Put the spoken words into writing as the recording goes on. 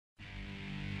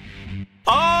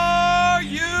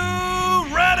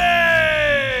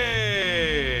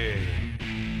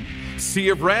Sea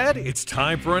of Red, it's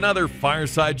time for another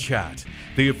Fireside Chat,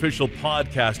 the official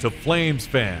podcast of Flames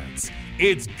fans.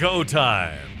 It's go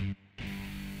time!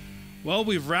 Well,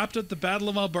 we've wrapped up the Battle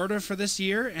of Alberta for this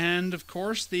year, and of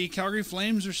course, the Calgary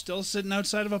Flames are still sitting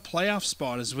outside of a playoff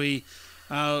spot as we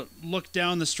look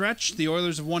down the stretch. The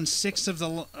Oilers have won 6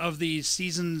 of the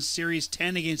season series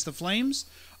 10 against the Flames.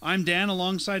 I'm Dan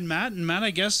alongside Matt, and Matt,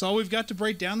 I guess all we've got to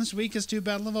break down this week is 2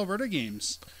 Battle of Alberta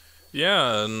games.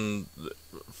 Yeah, and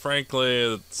frankly,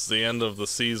 it's the end of the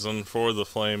season for the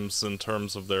Flames in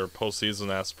terms of their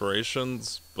postseason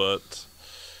aspirations, but,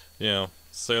 you know,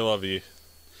 c'est la vie.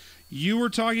 You were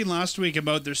talking last week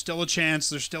about there's still a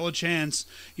chance.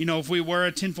 You know, if we wear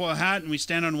a tinfoil hat and we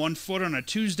stand on one foot on a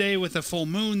Tuesday with a full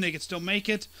moon, they could still make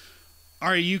it.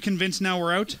 Are you convinced now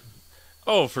we're out?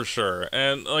 Oh, for sure.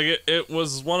 And like it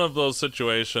was one of those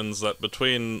situations that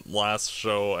between last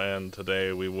show and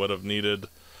today, we would have needed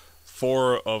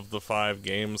 4 of the 5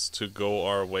 games to go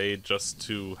our way just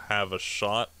to have a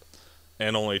shot,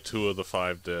 and only 2 of the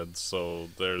 5 did, so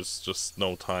there's just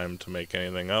no time to make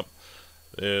anything up.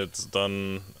 It's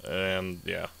done, and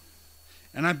yeah.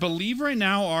 And I believe right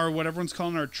now what everyone's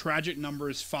calling our tragic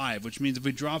number is 5, which means if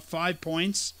we drop 5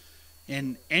 points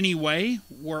in any way,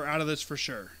 we're out of this for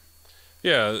sure.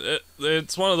 Yeah,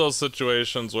 it's one of those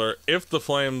situations where if the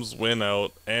Flames win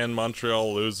out and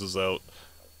Montreal loses out,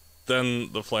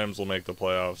 then the Flames will make the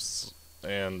playoffs,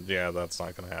 and yeah, that's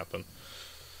not going to happen.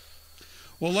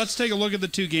 Well, let's take a look at the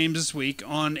 2 games this week.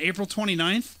 On April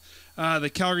 29th, the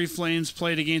Calgary Flames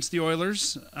played against the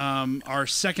Oilers. Our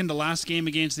second to last game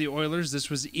against the Oilers. This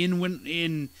was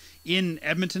in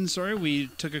Edmonton. We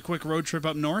took a quick road trip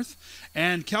up north,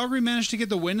 and Calgary managed to get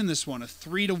the win in this one, a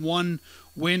 3-1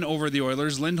 win over the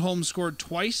Oilers. Lindholm scored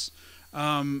twice,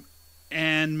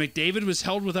 and McDavid was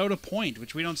held without a point,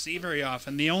 which we don't see very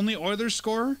often. The only Oilers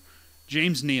scorer,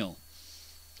 James Neal.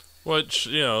 Which,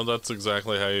 you know, that's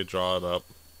exactly how you draw it up.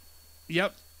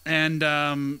 Yep, and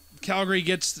Calgary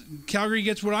gets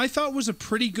what I thought was a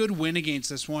pretty good win against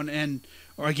this one,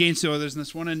 or against the Oilers in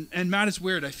this one. And Matt, it's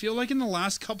weird. I feel like in the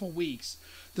last couple weeks,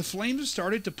 the Flames have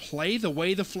started to play the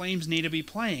way the Flames need to be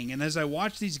playing. And as I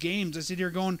watch these games, I sit here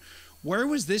going, where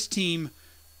was this team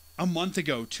a month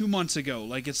ago, 2 months ago?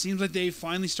 Like, it seems like they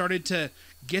finally started to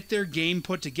get their game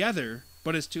put together,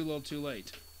 but it's too little too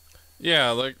late. Yeah,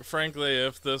 like, frankly,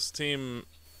 if this team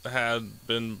had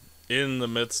been in the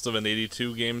midst of an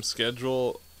 82-game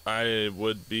schedule, I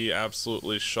would be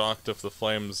absolutely shocked if the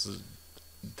Flames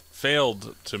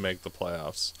failed to make the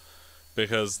playoffs,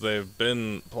 because they've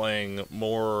been playing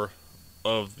more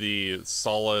of the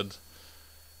solid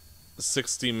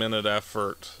 60-minute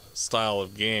effort style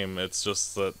of game. It's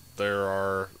just that there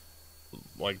are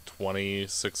like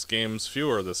 26 games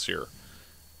fewer this year,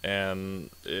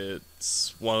 and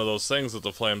it's one of those things that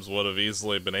the Flames would have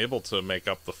easily been able to make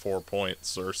up the 4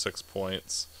 points or 6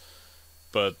 points,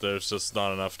 but there's just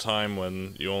not enough time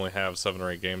when you only have 7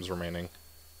 or 8 games remaining.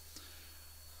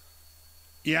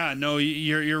 Yeah, no,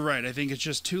 you're right. I think it's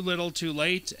just too little, too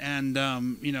late, and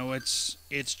you know, it's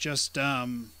just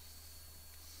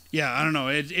yeah, I don't know.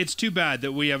 It's too bad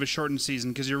that we have a shortened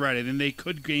season, because you're right. I think they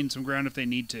could gain some ground if they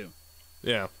need to.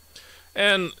 Yeah,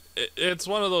 and it's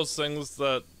one of those things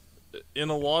that, in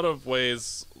a lot of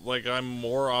ways, like, I'm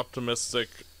more optimistic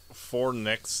for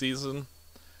next season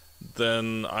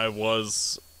than I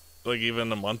was, like,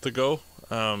 even a month ago,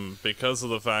 because of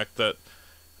the fact that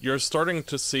you're starting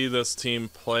to see this team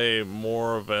play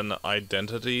more of an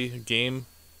identity game.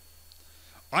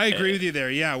 I agree with you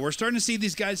there. Yeah, we're starting to see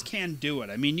these guys can do it.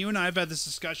 I mean, you and I have had this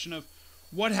discussion of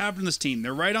what happened to this team.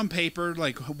 They're right on paper.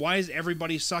 Like, why is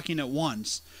everybody sucking at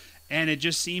once? And it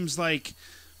just seems like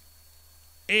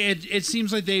it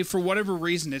seems like they, for whatever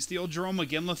reason, it's the old Jerome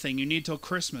McGinley thing. You need till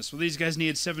Christmas. Well, these guys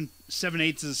needed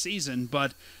 7/8 of the season,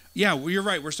 but yeah, well, you're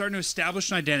right. We're starting to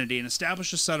establish an identity and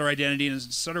establish a Sutter identity and a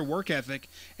Sutter work ethic,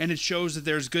 and it shows that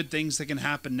there's good things that can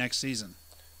happen next season.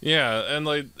 Yeah, and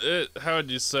like, how would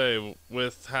you say,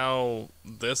 with how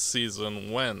this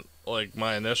season went, like,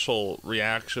 my initial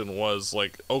reaction was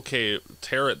like, okay,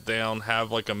 tear it down,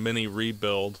 have like a mini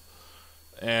rebuild,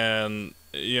 and,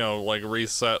 you know, like,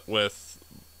 reset with,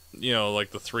 you know, like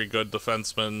the 3 good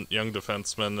defensemen, young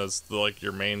defensemen as like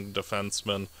your main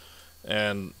defensemen,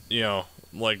 and, you know,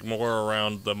 like, more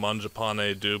around the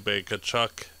Mangiapane, Dubé,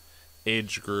 Kachuk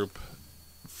age group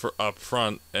for up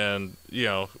front, and, you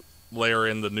know, layer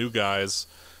in the new guys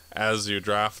as you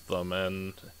draft them.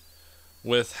 And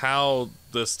with how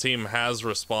this team has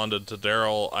responded to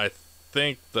Darryl, I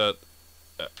think that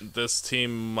this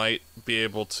team might be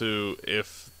able to,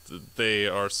 if they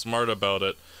are smart about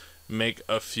it, make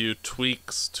a few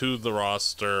tweaks to the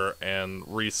roster and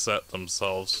reset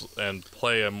themselves and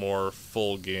play a more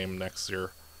full game next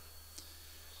year.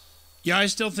 Yeah, I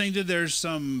still think that there's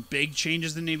some big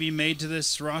changes that need to be made to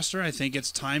this roster. I think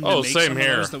it's time to make some of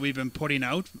those that we've been putting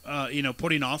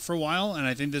off for a while, and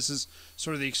I think this is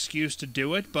sort of the excuse to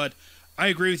do it. But I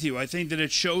agree with you. I think that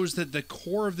it shows that the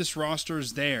core of this roster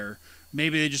is there.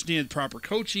 Maybe they just needed proper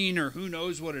coaching, or who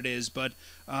knows what it is. But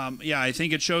I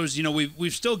think it shows.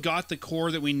 We've still got the core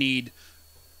that we need.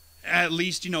 At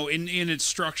least in its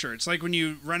structure. It's like when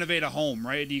you renovate a home,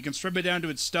 right? You can strip it down to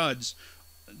its studs.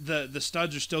 The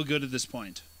studs are still good at this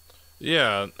point.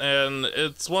 Yeah, and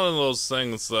it's one of those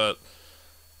things that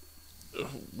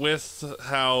with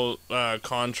how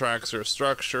contracts are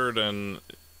structured and,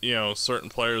 certain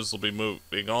players will be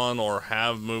moving on or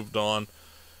have moved on,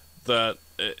 that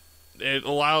it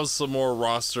allows some more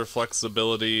roster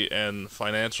flexibility and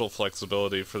financial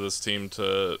flexibility for this team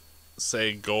to,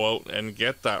 say, go out and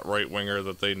get that right winger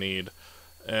that they need,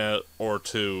 or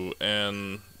two,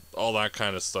 and all that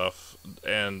kind of stuff,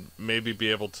 and maybe be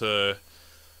able to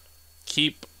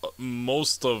keep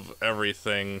most of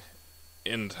everything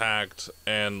intact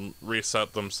and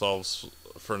reset themselves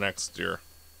for next year.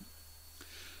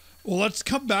 Well, let's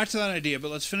come back to that idea, but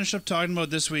let's finish up talking about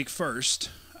this week first.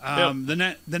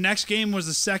 The next game was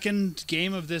the second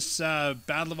game of this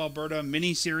Battle of Alberta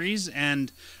mini-series, and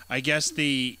I guess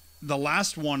the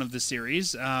last one of the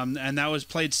series, and that was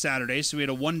played Saturday. So we had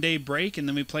a one-day break, and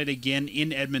then we played again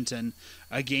in Edmonton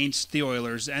against the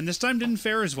Oilers, and this time didn't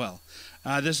fare as well.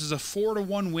 This is a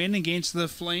 4-1 win against the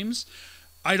Flames.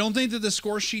 I don't think that the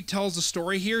score sheet tells the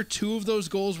story here. 2 of those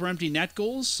goals were empty net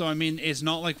goals, so I mean, it's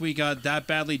not like we got that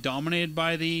badly dominated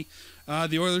by the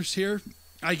Oilers here.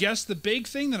 I guess the big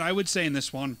thing that I would say in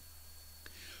this one,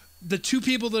 the 2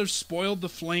 people that have spoiled the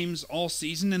Flames all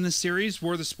season in this series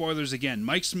were the spoilers again.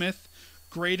 Mike Smith,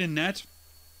 great in net,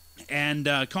 and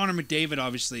Connor McDavid,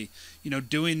 obviously,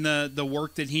 doing the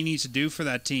work that he needs to do for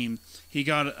that team. He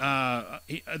got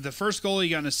the first goal, he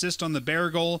got an assist on the Bear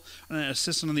goal, and an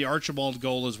assist on the Archibald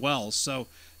goal as well. So,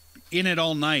 in it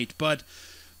all night. But,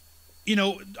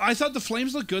 I thought the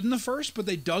Flames looked good in the first, but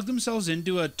they dug themselves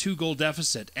into a 2-goal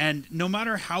deficit. And no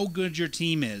matter how good your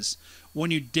team is,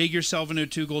 when you dig yourself into a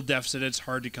 2-goal deficit, it's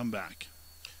hard to come back.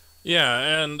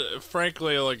 Yeah, and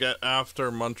frankly,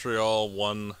 after Montreal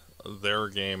won their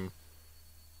game,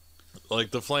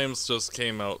 the Flames just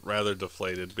came out rather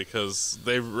deflated because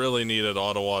they really needed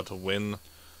Ottawa to win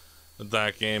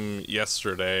that game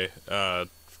yesterday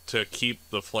to keep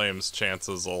the Flames'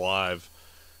 chances alive.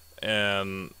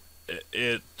 And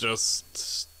it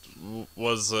just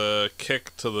was a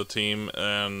kick to the team,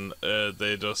 and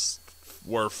they just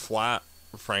were flat,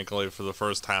 frankly, for the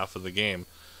first half of the game,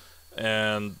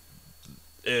 and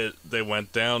they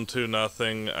went down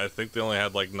 2-0. I think they only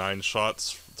had 9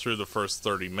 shots through the first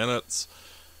 30 minutes,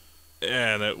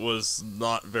 and it was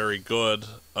not very good.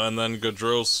 And then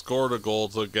Gaudreau scored a goal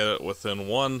to get it within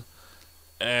 1,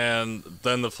 and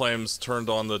then the Flames turned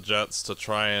on the Jets to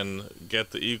try and get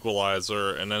the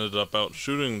equalizer and ended up out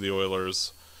shooting the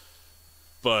Oilers,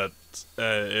 but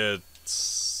it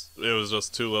was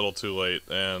just too little too late.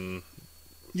 And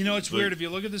it's weird if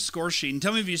you look at the score sheet, and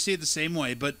tell me if you see it the same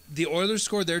way, but the Oilers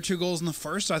scored their 2 goals in the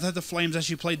first. I thought the Flames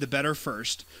actually played the better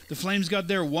first. The Flames got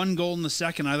their 1 goal in the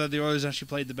second. I thought the Oilers actually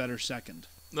played the better second.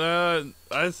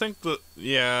 I think that,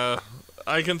 yeah,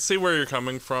 I can see where you're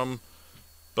coming from,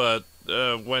 but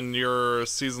when your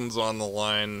season's on the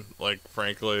line,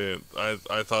 frankly,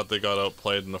 I thought they got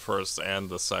outplayed in the first and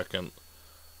the second,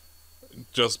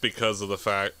 just because of the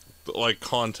fact,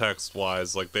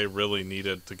 context-wise, they really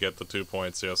needed to get the 2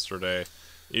 points yesterday,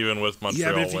 even with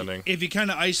Montreal winning. If you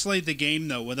kind of isolate the game,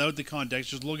 though, without the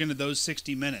context, just looking at those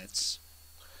 60 minutes.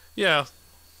 Yeah.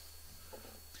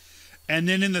 And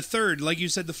then in the third, like you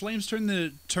said, the Flames turn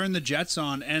the Jets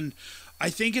on, and I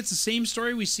think it's the same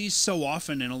story we see so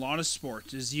often in a lot of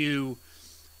sports, is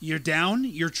you're down,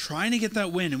 you're trying to get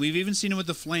that win, and we've even seen it with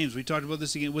the Flames. We talked about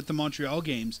this again with the Montreal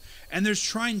games, and they're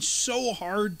trying so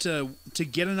hard to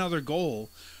get another goal.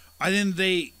 I think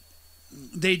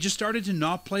they just started to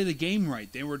not play the game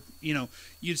right. They were,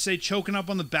 you'd say choking up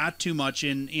on the bat too much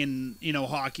in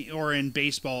hockey or in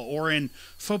baseball or in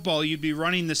football. You'd be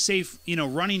running the safe,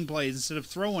 running plays instead of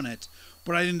throwing it.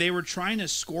 But I think they were trying to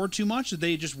score too much.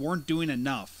 They just weren't doing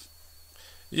enough.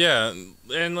 Yeah,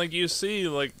 and you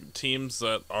see teams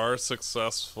that are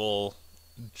successful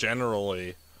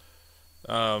generally,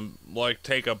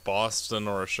 take a Boston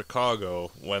or a Chicago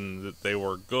when they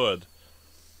were good.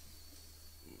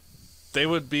 They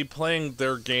would be playing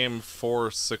their game for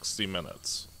 60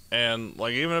 minutes. And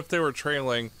even if they were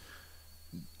trailing,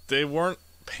 they weren't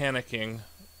panicking.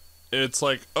 It's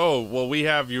like, oh, well, we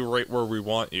have you right where we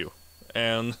want you.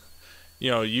 And,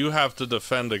 you have to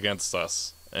defend against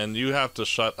us. And you have to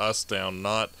shut us down,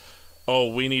 not,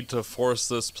 oh, we need to force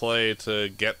this play to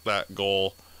get that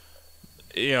goal.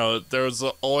 There's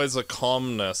always a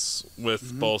calmness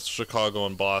with both Chicago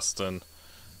and Boston.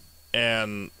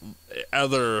 And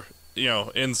other,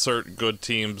 insert good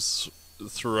teams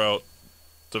throughout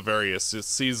the various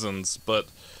seasons. But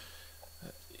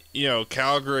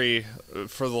Calgary,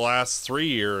 for the last 3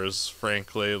 years,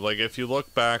 frankly, like, if you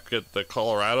look back at the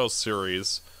Colorado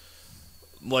series,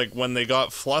 like, when they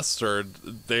got flustered,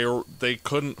 they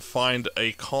couldn't find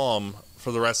a calm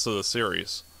for the rest of the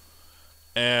series.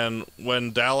 And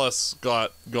when Dallas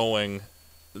got going,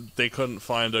 they couldn't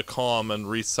find a calm and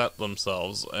reset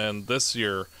themselves. And this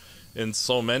year, in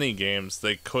so many games,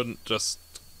 they couldn't just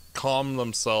calm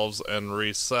themselves and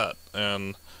reset.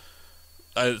 And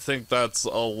I think that's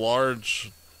a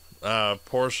large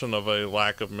portion of a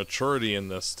lack of maturity in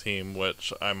this team,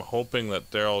 which I'm hoping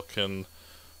that Daryl can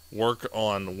work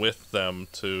on with them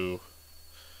to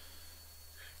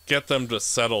get them to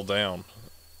settle down.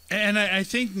 And I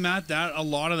think, Matt, that a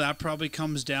lot of that probably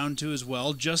comes down to as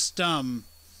well, just,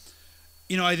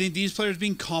 I think these players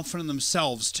being confident in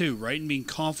themselves too, right? And being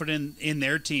confident in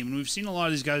their team. And we've seen a lot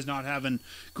of these guys not having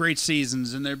great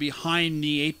seasons, and they're behind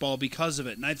the 8 ball because of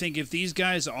it. And I think if these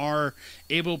guys are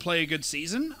able to play a good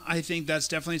season, I think that's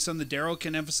definitely something that Daryl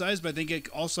can emphasize. But I think it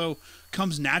also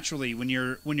comes naturally when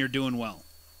you're doing well.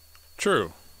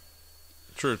 True.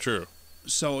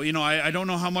 So, I don't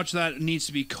know how much that needs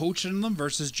to be coached in them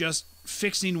versus just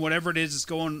fixing whatever it is that's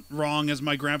going wrong, as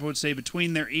my grandpa would say,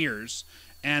 between their ears.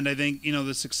 And I think,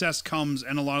 the success comes,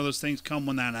 and a lot of those things come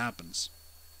when that happens.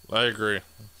 I agree.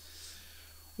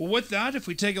 Well, with that, if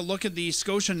we take a look at the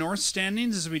Scotia North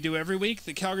standings, as we do every week,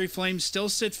 the Calgary Flames still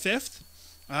sit 5th.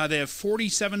 They have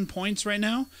 47 points right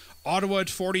now. Ottawa at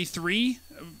 43.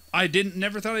 I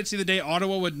never thought I'd see the day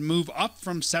Ottawa would move up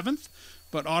from 7th,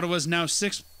 but Ottawa's now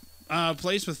 6th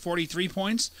place with 43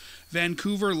 points.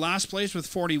 Vancouver last place with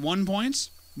 41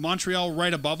 points. Montreal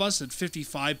right above us at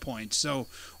 55 points. So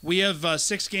we have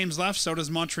 6 games left. So does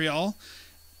Montreal.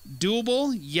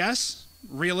 Doable? Yes.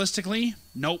 Realistically?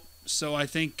 Nope. So I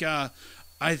think now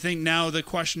the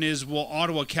question is, will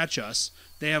Ottawa catch us?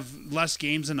 They have less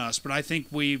games than us, but I think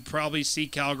we probably see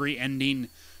Calgary ending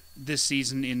this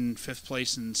season in 5th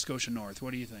place in Scotia North.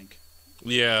 What do you think?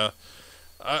 Yeah.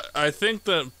 I think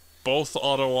that both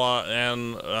Ottawa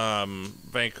and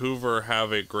Vancouver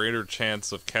have a greater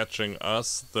chance of catching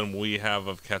us than we have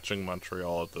of catching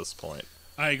Montreal at this point.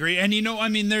 I agree. And,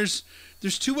 there's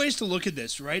 2 ways to look at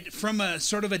this, right? From a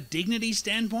sort of a dignity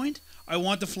standpoint, I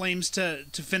want the Flames to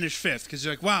finish 5th because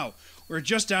you're like, wow, we're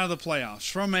just out of the playoffs.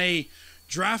 From a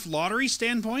draft lottery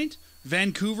standpoint,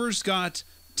 Vancouver's got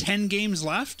 10 games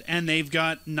left, and they've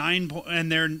got 9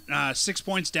 and they're 6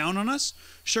 points down on us.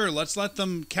 Sure, let's let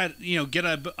them get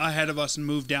ahead of us and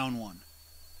move down 1.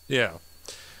 Yeah,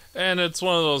 and it's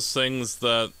one of those things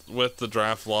that with the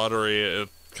draft lottery, it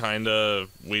kind of,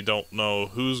 we don't know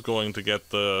who's going to get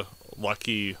the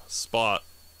lucky spot.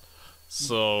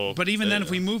 So, but even then,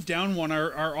 if we move down 1,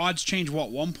 our odds change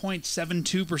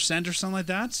 1.72% or something like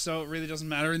that. So it really doesn't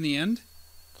matter in the end.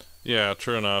 Yeah,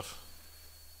 true enough.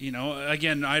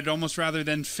 Again, I'd almost rather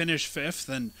than finish 5th,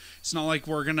 and it's not like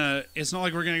we're gonna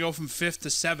go from 5th to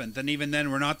 7th, and even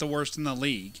then, we're not the worst in the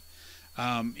league.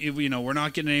 We're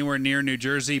not getting anywhere near New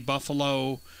Jersey,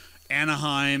 Buffalo,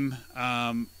 Anaheim,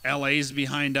 LA's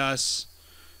behind us,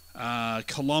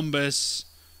 Columbus.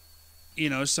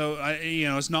 So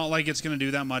it's not like it's going to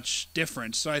do that much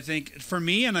difference. So I think for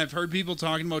me, and I've heard people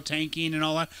talking about tanking and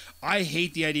all that, I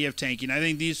hate the idea of tanking. I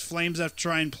think these Flames have to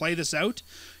try and play this out.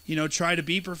 Try to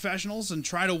be professionals and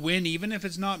try to win, even if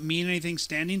it's not mean anything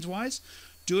standings wise.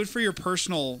 Do it for your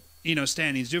personal,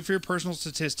 standings. Do it for your personal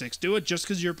statistics. Do it just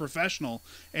because you're professional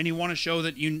and you want to show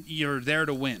that you're there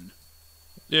to win.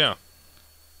 Yeah.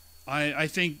 I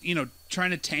think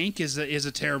trying to tank is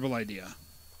a terrible idea.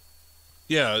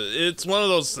 Yeah, it's one of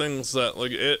those things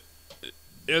that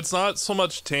it's not so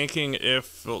much tanking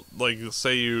if,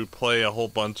 say you play a whole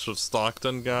bunch of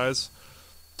Stockton guys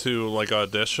to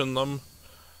audition them.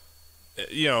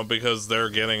 Because they're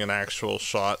getting an actual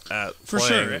shot at for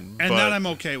playing. Sure, and that I'm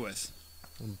okay with.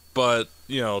 But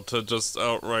to just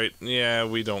outright,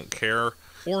 we don't care.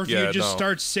 Or if you just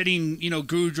start sitting,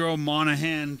 Goudreau,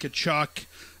 Monahan, Kachuk,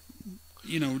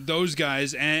 those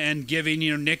guys, and giving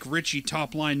Nick Ritchie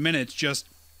top line minutes just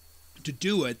to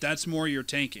do it, that's more your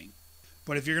tanking.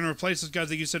 But if you're going to replace those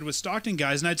guys, like you said, with Stockton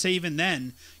guys, and I'd say even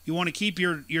then, you want to keep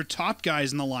your top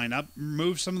guys in the lineup,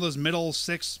 move some of those middle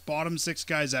six, bottom six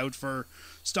guys out for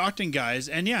Stockton guys,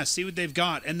 and yeah, see what they've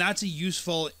got. And that's a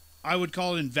useful, I would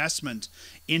call it, investment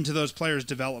into those players'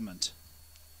 development.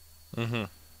 Mm-hmm.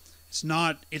 It's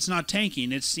not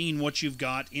tanking. It's seeing what you've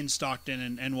got in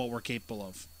Stockton and what we're capable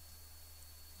of.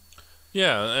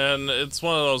 Yeah, and it's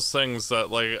one of those things that,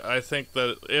 like, I think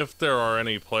that if there are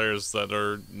any players that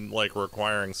are, like,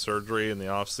 requiring surgery in the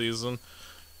off season,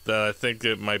 that I think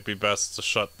it might be best to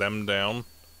shut them down.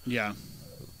 Yeah.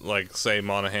 Like, say,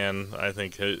 Monahan, I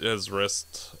think his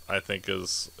wrist, I think,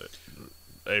 is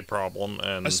a problem.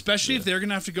 And especially if they're going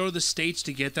to have to go to the States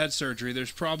to get that surgery.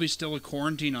 There's probably still a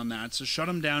quarantine on that. So shut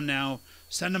them down now,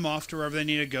 send them off to wherever they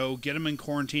need to go, get them in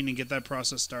quarantine, and get that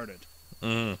process started.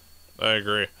 I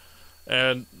agree.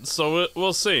 And so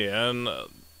we'll see. And,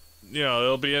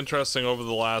 it'll be interesting over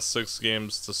the last 6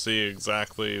 games to see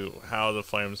exactly how the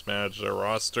Flames manage their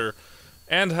roster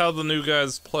and how the new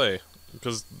guys play.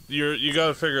 Because you got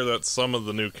to figure that some of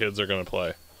the new kids are going to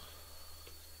play.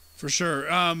 For sure.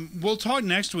 We'll talk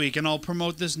next week, and I'll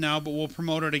promote this now, but we'll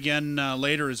promote it again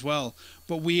later as well.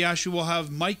 But we actually will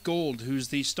have Mike Gold, who's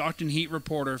the Stockton Heat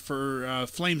reporter for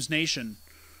Flames Nation,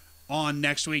 on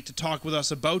next week to talk with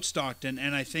us about Stockton,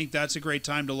 and I think that's a great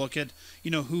time to look at,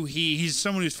 who he's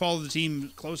someone who's followed the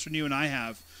team closer than you and I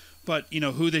have, but,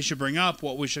 who they should bring up,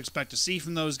 what we should expect to see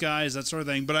from those guys, that sort of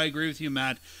thing. But I agree with you,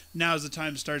 Matt. Now's the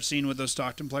time to start seeing what those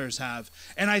Stockton players have.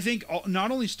 And I think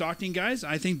not only Stockton guys,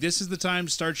 I think this is the time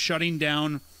to start shutting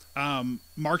down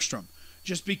Markstrom.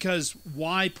 Just because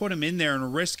why put him in there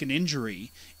and risk an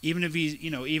injury, even if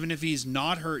he's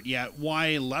not hurt yet,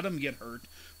 why let him get hurt?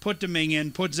 Put Domingue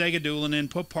in, put Zagadulin in,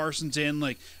 put Parsons in.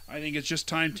 Like, I think it's just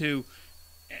time to.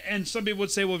 And some people would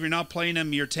say, well, if you're not playing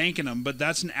him, you're tanking him. But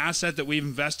that's an asset that we've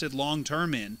invested long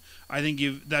term in. I think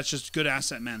that's just good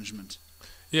asset management.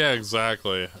 Yeah,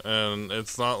 exactly. And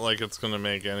it's not like it's going to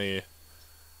make any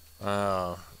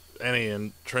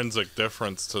intrinsic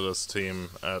difference to this team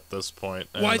at this point.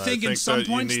 And well, I think in some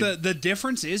points the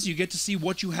difference is you get to see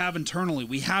what you have internally.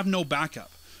 We have no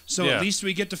backup. So at least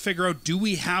we get to figure out, do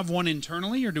we have one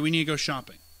internally or do we need to go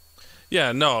shopping?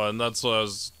 Yeah, no, and that's what I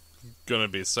was going to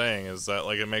be saying, is that,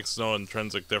 like, it makes no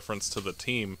intrinsic difference to the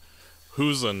team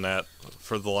who's in net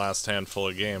for the last handful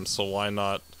of games, so why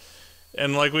not?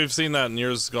 And, like, we've seen that in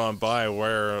years gone by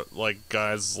where, like,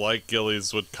 guys like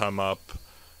Gillies would come up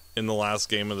in the last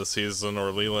game of the season,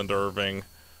 or Leland Irving,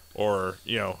 or,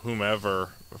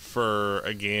 whomever, for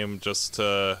a game just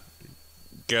to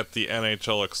get the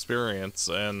NHL experience.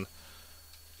 And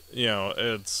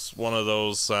it's one of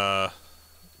those that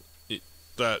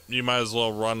you might as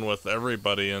well run with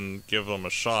everybody and give them a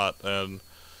shot. And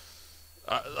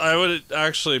I would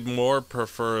actually more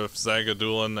prefer if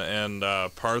Zagadulin and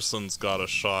Parsons got a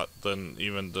shot than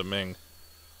even Domingue.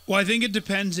 Well, I think it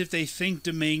depends if they think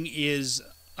Domingue is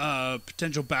a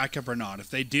potential backup or not. If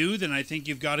they do, then I think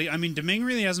you've got to. I mean, Domingue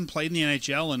really hasn't played in the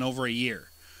NHL in over a year.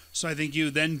 So I think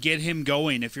you then get him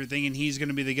going if you're thinking he's going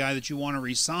to be the guy that you want to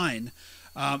re-sign.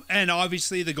 And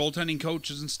obviously the goaltending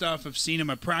coaches and stuff have seen him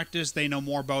at practice. They know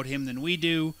more about him than we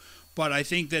do. But I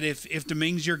think that if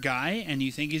Domingue's your guy and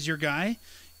you think he's your guy,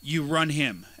 you run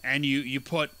him. And you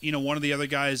put one of the other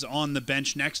guys on the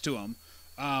bench next to him.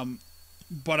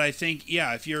 But I think,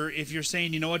 if you're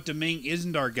saying, Domingue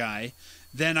isn't our guy,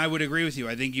 then I would agree with you.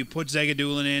 I think you put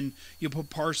Zagadulin in, you put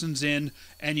Parsons in,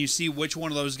 and you see which one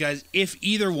of those guys, if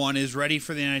either one is ready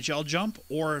for the NHL jump,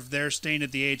 or if they're staying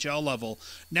at the AHL level.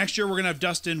 Next year, we're going to have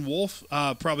Dustin Wolf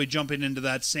probably jumping into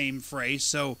that same fray.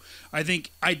 So I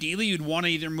think ideally you'd want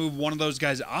to either move one of those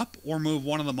guys up or move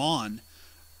one of them on.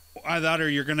 That, or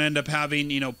you're going to end up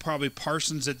having, probably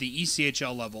Parsons at the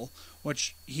ECHL level,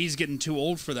 which he's getting too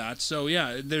old for that. So,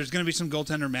 yeah, there's going to be some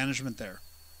goaltender management there.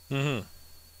 Mm-hmm.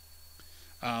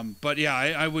 But yeah,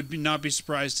 I would not be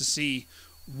surprised to see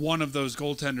one of those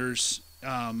goaltenders,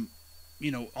 on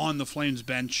the Flames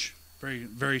bench very,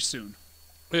 very soon.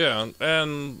 Yeah,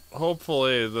 and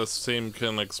hopefully this team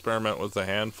can experiment with a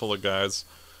handful of guys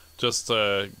just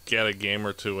to get a game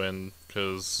or two in,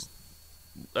 because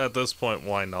at this point,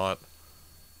 why not?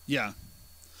 Yeah.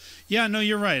 Yeah, no,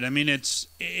 you're right. I mean, it's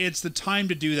the time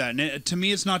to do that. And to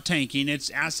me, it's not tanking,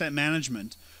 it's asset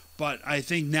management. But I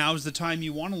think now's the time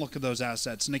you want to look at those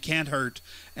assets, and it can't hurt.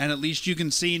 And at least you can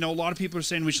see, a lot of people are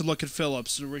saying we should look at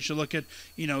Phillips, or we should look at,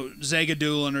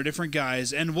 Zagadulin or different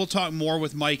guys. And we'll talk more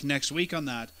with Mike next week on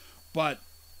that. But,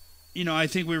 I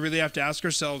think we really have to ask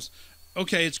ourselves,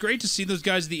 okay, it's great to see those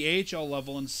guys at the AHL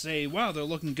level and say, wow, they're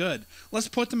looking good. Let's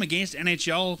put them against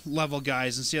NHL level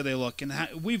guys and see how they look. And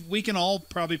we can all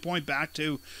probably point back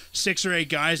to 6 or 8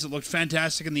 guys that looked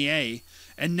fantastic in the A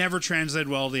and never translated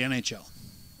well to the NHL.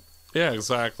 Yeah,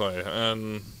 exactly.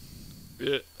 And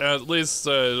at least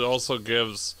it also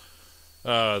gives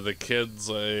the kids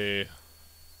a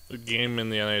game in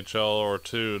the NHL or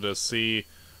two to see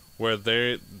where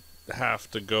they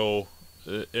have to go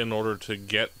in order to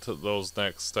get to those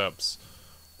next steps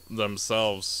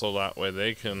themselves, so that way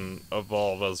they can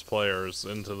evolve as players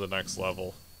into the next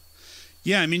level.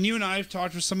 Yeah, I mean, you and I have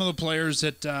talked with some of the players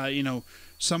at,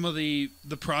 some of the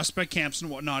prospect camps and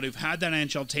whatnot who've had that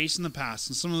NHL taste in the past,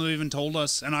 and some of them have even told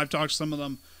us, and I've talked to some of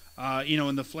them,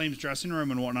 in the Flames dressing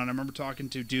room and whatnot. I remember talking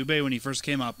to Dubé when he first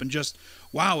came up, and just,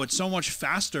 wow, it's so much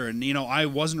faster. And, I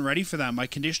wasn't ready for that. My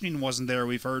conditioning wasn't there,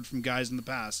 we've heard from guys in the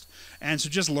past. And so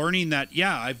just learning that,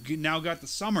 yeah, I've now got the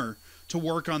summer to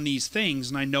work on these things,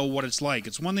 and I know what it's like.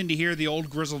 It's one thing to hear the old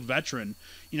grizzled veteran,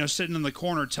 sitting in the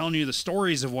corner telling you the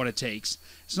stories of what it takes.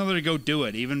 It's another to go do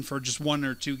it, even for just 1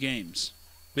 or 2 games.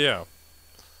 Yeah.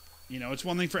 It's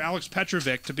one thing for Alex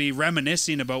Petrovic to be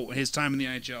reminiscing about his time in the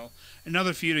NHL.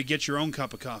 Another for you to get your own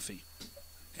cup of coffee.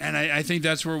 And I think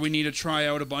that's where we need to try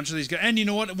out a bunch of these guys. And you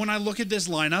know what? When I look at this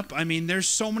lineup, I mean, there's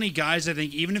so many guys, I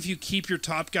think, even if you keep your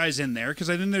top guys in there, because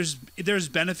I think there's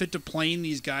benefit to playing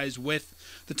these guys with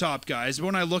the top guys. But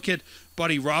when I look at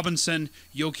Buddy Robinson,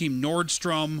 Joachim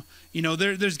Nordstrom,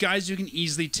 there's guys you can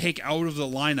easily take out of the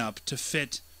lineup to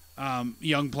fit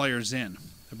young players in.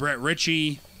 Brett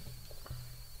Ritchie.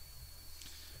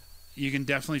 You can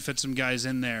definitely fit some guys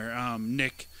in there.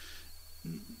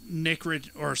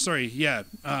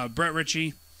 Brett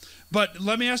Ritchie. But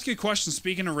let me ask you a question.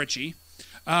 Speaking of Ritchie,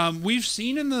 we've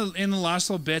seen in the last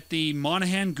little bit the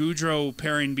Monahan-Goudreau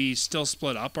pairing be still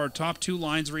split up. Our top 2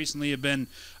 lines recently have been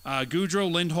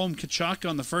Goudreau, Lindholm, Tkachuk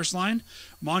on the first line,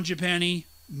 Mangiapane,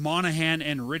 Monahan,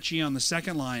 and Ritchie on the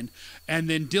second line, and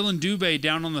then Dylan Dubé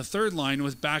down on the third line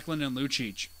with Backlund and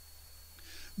Lucic.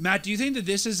 Matt, do you think that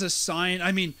this is a sign?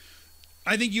 I mean,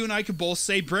 I think you and I could both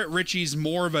say Brett Ritchie's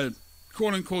more of a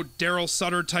quote-unquote Daryl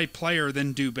Sutter type player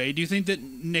than Dubé. Do you think that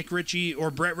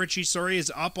Brett Ritchie,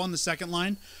 is up on the second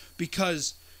line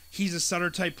because he's a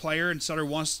Sutter type player and Sutter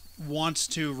wants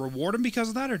to reward him because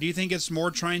of that? Or do you think it's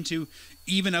more trying to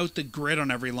even out the grid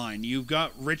on every line? You've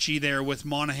got Ritchie there with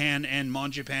Monahan and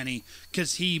Mangiapane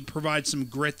because he provides some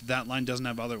grit that line doesn't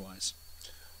have otherwise.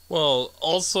 Well,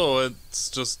 also it's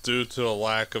just due to a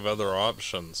lack of other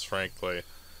options, frankly.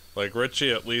 Like,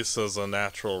 Ritchie at least is a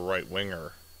natural right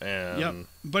winger. And yep.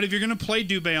 But if you're going to play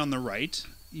Dubé on the right,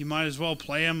 you might as well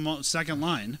play him second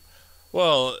line.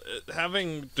 Well,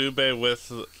 having Dubé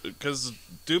because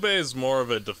Dubé is more of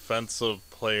a defensive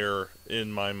player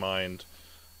in my mind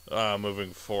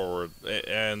moving forward.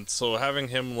 And so having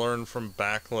him learn from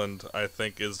Backlund, I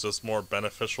think, is just more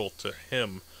beneficial to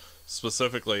him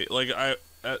specifically. Like,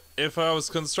 if I was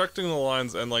constructing the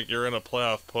lines and, like, you're in a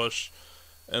playoff push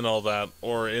and all that,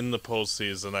 or in the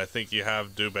postseason, I think you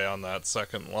have Dubé on that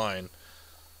second line.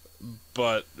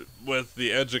 But with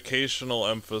the educational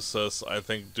emphasis, I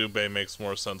think Dubé makes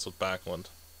more sense with Backlund.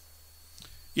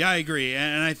 Yeah, I agree.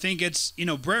 And I think it's,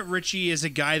 Brett Ritchie is a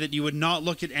guy that you would not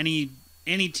look at any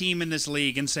team in this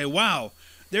league and say, wow,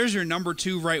 there's your number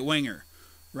 2 right winger,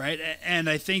 right? And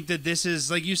I think that this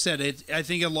is, like you said, I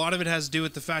think a lot of it has to do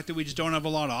with the fact that we just don't have a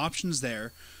lot of options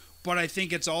there. But I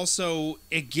think it's also,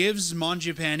 it gives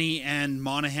Mangiapane and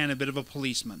Monahan a bit of a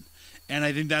policeman. And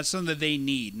I think that's something that they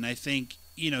need. And I think,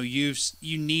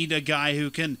 you need a guy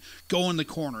who can go in the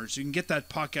corners, who can get that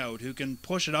puck out, who can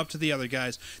push it up to the other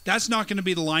guys. That's not going to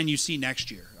be the line you see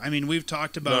next year. I mean, we've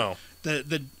talked about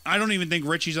I don't even think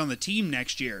Ritchie's on the team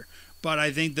next year. But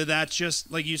I think that that's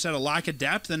just, like you said, a lack of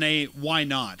depth and why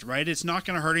not, right? It's not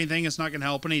going to hurt anything. It's not going to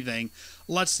help anything.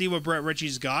 Let's see what Brett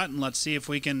Ritchie's got, and let's see if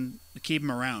we can keep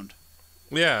him around.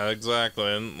 Yeah,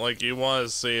 exactly. And, like, you want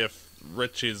to see if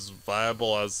Ritchie's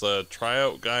viable as a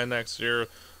tryout guy next year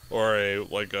or a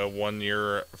 1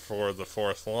 year for the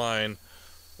fourth line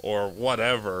or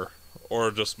whatever,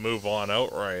 or just move on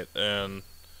outright. And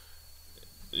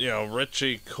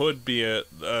Ritchie could be a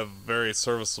very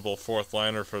serviceable fourth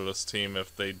liner for this team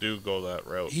if they do go that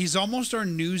route. He's almost our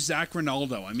new Zach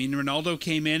Ronaldo. I mean, Ronaldo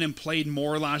came in and played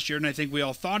more last year, and I think we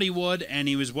all thought he would, and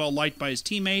he was well liked by his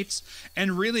teammates.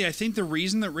 And really, I think the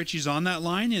reason that Ritchie's on that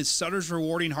line is Sutter's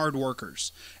rewarding hard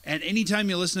workers. And anytime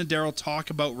you listen to Daryl talk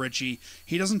about Ritchie,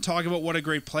 he doesn't talk about what a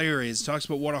great player he is. He talks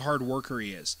about what a hard worker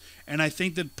he is. And I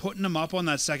think that putting him up on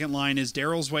that second line is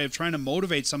Daryl's way of trying to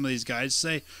motivate some of these guys to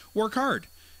say, work hard.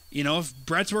 If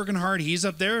Brett's working hard, he's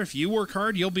up there. If you work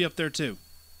hard, you'll be up there too.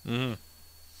 Mm-hmm.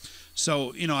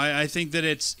 So, I think that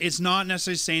it's not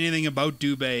necessarily saying anything about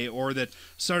Dubé or that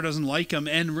Sutter doesn't like him.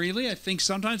 And really, I think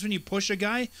sometimes when you push a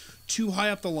guy too high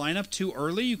up the lineup too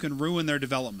early, you can ruin their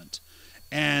development.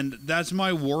 And that's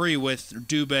my worry with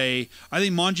Dubé. I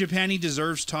think Mangiapane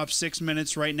deserves top 6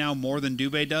 minutes right now more than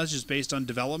Dubé does, just based on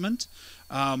development.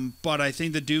 But I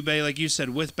think that Dubé, like you said,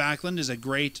 with Backlund is a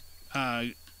great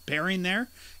pairing there.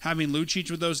 Having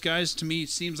Lucic with those guys, to me,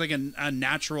 seems like a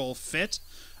natural fit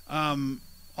on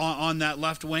that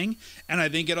left wing. And I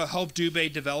think it'll help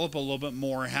Dubé develop a little bit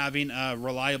more, having a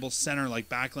reliable center like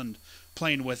Backlund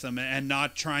playing with him and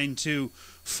not trying to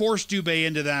force Dubé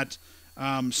into that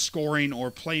scoring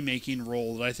or playmaking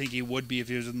role that I think he would be if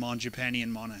he was with Mangiapane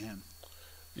and Monahan.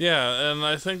 Yeah, and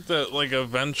I think that, like,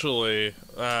 eventually,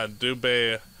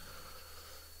 Dubé,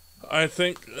 I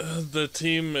think the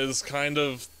team is kind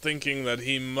of thinking that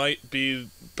he might be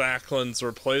Backlund's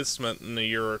replacement in a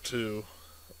year or two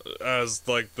as,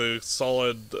 like, the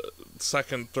solid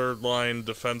second, third line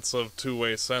defensive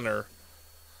two-way center.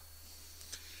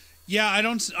 Yeah, I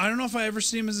don't know if I ever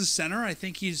see him as a center. I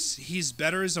think he's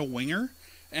better as a winger,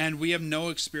 and we have no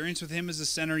experience with him as a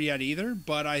center yet either.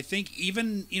 But I think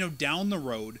even down the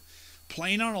road,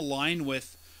 playing on a line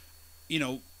with,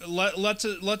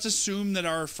 let's assume that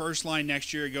our first line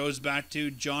next year goes back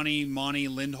to Johnny, Monty,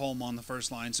 Lindholm on the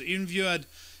first line. So even if you had,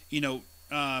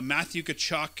 Matthew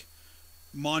Tkachuk,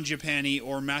 Mangiapane,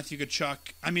 or Matthew Tkachuk.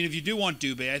 I mean, if you do want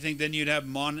Dubé, I think then you'd have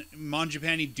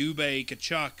Mangiapane, Dubé,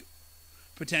 Tkachuk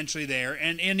potentially there,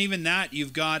 and even that,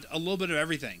 you've got a little bit of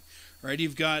everything, right?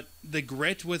 You've got the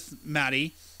grit with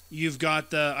Matty, you've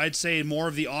got I'd say more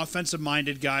of the offensive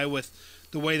minded guy with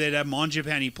the way they'd have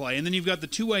Mangiapane play, and then you've got the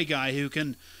two-way guy who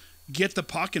can get the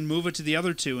puck and move it to the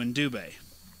other two in Dubé.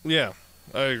 Yeah,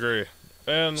 I agree,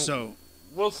 and so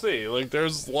we'll see. Like,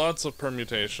 there's lots of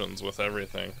permutations with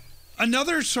everything.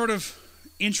 Another sort of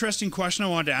interesting question I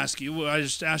wanted to ask you. I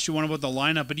just asked you one about the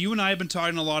lineup, but you and I have been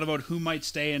talking a lot about who might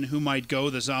stay and who might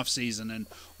go this offseason and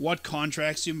what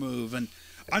contracts you move. And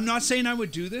I'm not saying I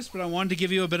would do this, but I wanted to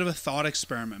give you a bit of a thought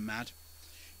experiment, Matt.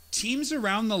 Teams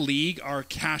around the league are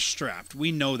cash-strapped.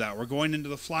 We know that. We're going into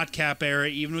the flat cap era,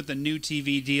 even with the new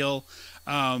TV deal.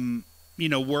 We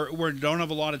don't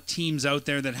have a lot of teams out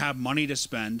there that have money to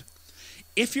spend.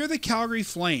 If you're the Calgary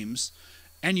Flames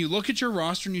and you look at your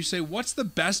roster and you say, what's the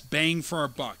best bang for our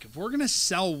buck? If we're going to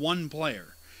sell one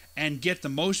player and get the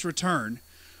most return,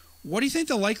 what do you think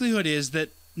the likelihood is that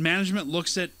management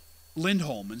looks at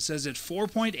Lindholm and says at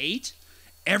 4.8,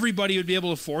 everybody would be able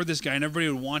to afford this guy and everybody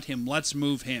would want him, let's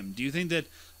move him? Do you think that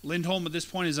Lindholm at this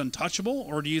point is untouchable,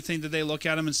 or do you think that they look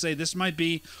at him and say, this might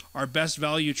be our best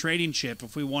value trading chip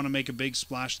if we want to make a big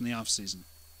splash in the offseason?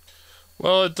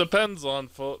 Well, it depends on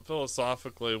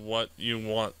philosophically what you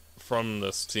want from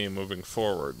this team moving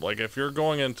forward. Like, if you're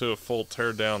going into a full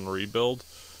tear-down rebuild,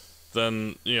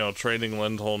 then, trading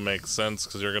Lindholm makes sense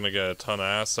because you're going to get a ton of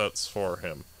assets for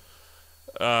him.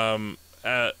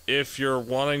 If you're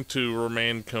wanting to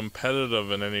remain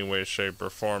competitive in any way, shape,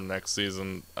 or form next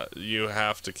season, you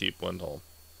have to keep Lindholm.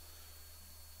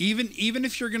 Even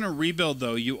if you're going to rebuild,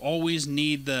 though, you always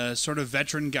need the sort of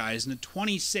veteran guys. And at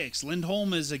 26,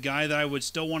 Lindholm is a guy that I would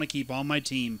still want to keep on my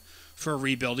team for a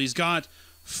rebuild. He's got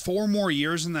 4 more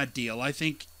years in that deal. I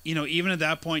think, even at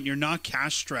that point, you're not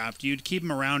cash strapped. You'd keep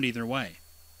him around either way.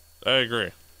 I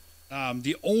agree.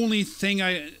 The only thing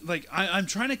I'm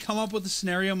trying to come up with a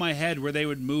scenario in my head where they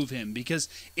would move him, because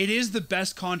it is the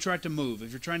best contract to move.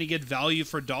 If you're trying to get value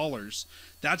for dollars,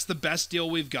 that's the best deal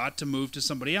we've got to move to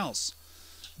somebody else.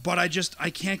 But I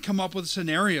can't come up with a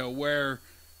scenario where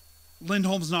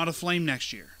Lindholm's not a Flame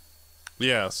next year.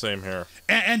 Yeah, same here.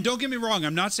 And don't get me wrong,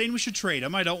 I'm not saying we should trade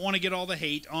him. I don't want to get all the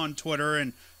hate on Twitter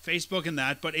and Facebook and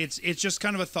that, but it's just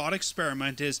kind of a thought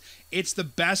experiment. It's the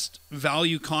best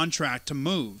value contract to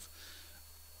move.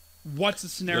 What's the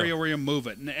scenario where you move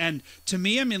it? And to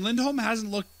me, I mean, Lindholm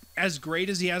hasn't looked as great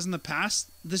as he has in the past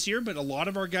this year, but a lot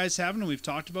of our guys haven't, and we've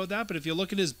talked about that. But if you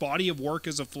look at his body of work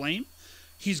as a Flame,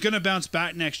 he's going to bounce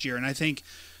back next year. And I think,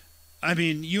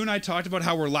 you and I talked about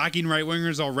how we're lacking right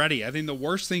wingers already. I think the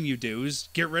worst thing you do is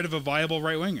get rid of a viable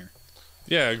right winger.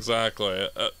 Yeah, exactly.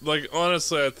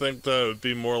 Honestly, I think that it would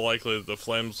be more likely that the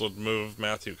Flames would move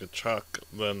Matthew Tkachuk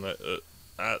than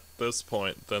at this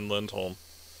point than Lindholm.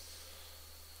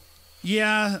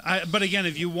 Yeah, but again,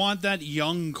 if you want that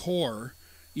young core,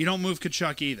 you don't move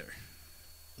Tkachuk either.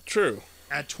 True.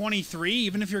 At 23,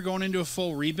 even if you're going into a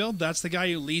full rebuild, that's the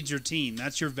guy who leads your team.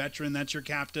 That's your veteran. That's your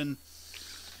captain.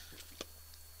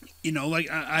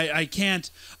 I can't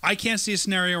see a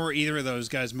scenario where either of those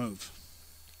guys move.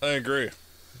 I agree.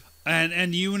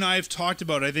 And you and I have talked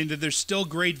about, I think that there's still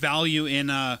great value in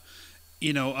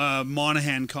a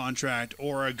Monahan contract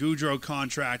or a Goudreau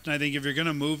contract. And I think if you're going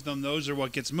to move them, those are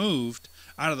what gets moved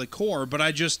out of the core. But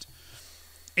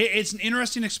it's an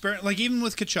interesting experiment, like even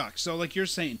with Tkachuk. So like you're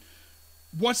saying,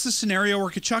 what's the scenario where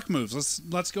Tkachuk moves?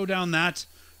 Let's go down that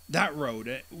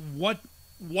road. What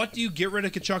do you get rid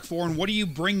of Tkachuk for, and what are you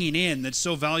bringing in that's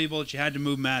so valuable that you had to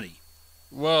move Matty?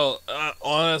 Well,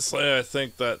 honestly, I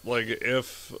think that like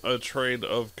if a trade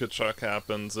of Tkachuk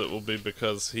happens, it will be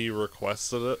because he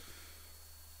requested it.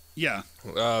 Yeah.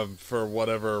 For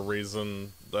whatever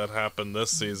reason that happened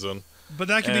this season. But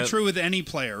that can be true with any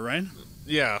player, right?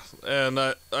 Yeah, and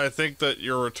I think that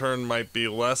your return might be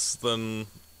less than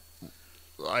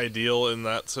ideal in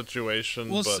that situation.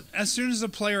 Well, but as soon as a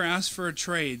player asks for a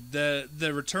trade,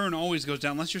 the return always goes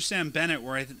down. Unless you're Sam Bennett,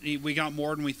 where we got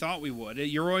more than we thought we would.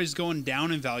 You're always going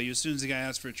down in value as soon as the guy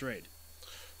asks for a trade.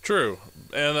 True,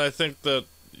 and I think that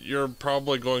you're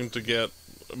probably going to get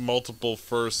multiple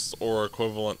first or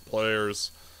equivalent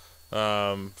players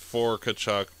for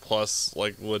Tkachuk, plus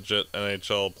like legit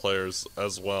NHL players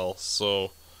as well.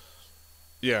 So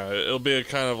yeah, it'll be a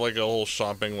kind of like a whole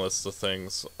shopping list of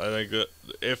things. I think that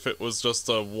if it was just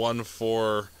a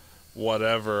 1-4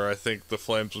 whatever, I think the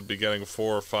Flames would be getting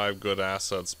 4 or 5 good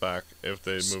assets back if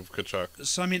they move Tkachuk.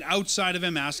 So I mean, outside of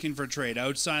him asking for a trade,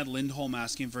 outside Lindholm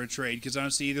asking for a trade, because I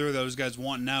don't see either of those guys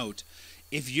wanting out.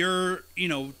 If you're,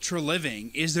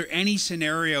 Treliving, is there any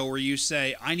scenario where you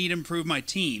say, I need to improve my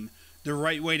team, the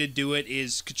right way to do it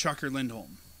is Tkachuk or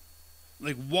Lindholm?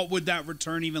 Like, what would that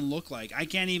return even look like? I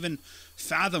can't even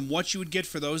fathom what you would get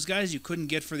for those guys you couldn't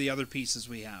get for the other pieces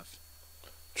we have.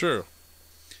 True.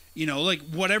 Like,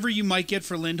 whatever you might get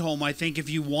for Lindholm, I think if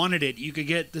you wanted it, you could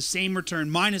get the same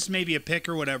return, minus maybe a pick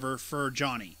or whatever, for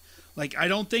Johnny. Like, I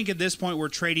don't think at this point we're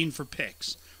trading for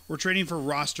picks. We're trading for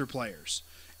roster players.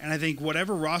 And I think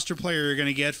whatever roster player you're going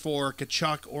to get for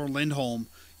Tkachuk or Lindholm,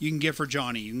 you can get for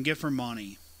Johnny. You can get for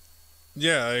Monty.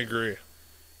 Yeah, I agree.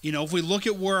 If we look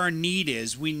at where our need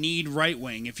is, we need right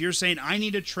wing. If you're saying, I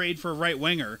need to trade for a right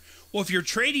winger, well, if you're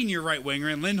trading your right winger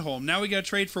in Lindholm, now we got to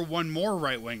trade for one more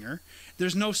right winger.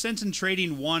 There's no sense in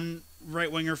trading one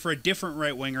right winger for a different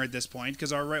right winger at this point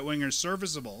because our right winger is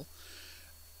serviceable.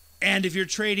 And if you're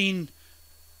trading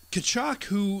Tkachuk,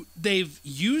 who they've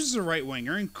used as a right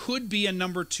winger and could be a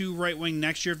number 2 right wing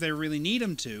next year if they really need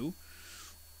him to,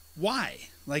 why?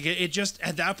 Like, it just,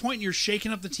 at that point, you're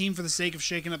shaking up the team for the sake of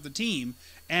shaking up the team,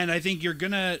 and I think you're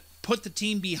going to put the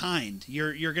team behind.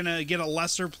 You're going to get a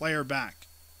lesser player back.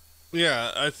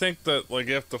 Yeah, I think that, like,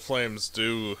 if the Flames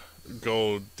do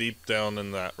go deep down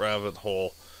in that rabbit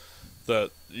hole,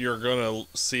 that you're going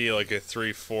to see, like, a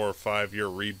 3, 4, 5 year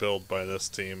rebuild by this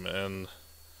team, and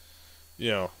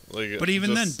like. But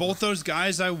even then, both those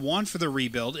guys I want for the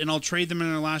rebuild, and I'll trade them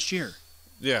in their last year.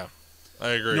 Yeah, I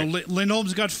agree.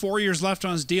 Lindholm's got 4 years left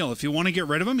on his deal. If you want to get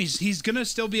rid of him, he's going to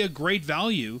still be a great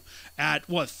value at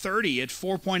 30 at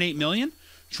 $4.8 million.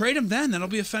 Trade him then. That'll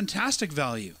be a fantastic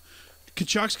value.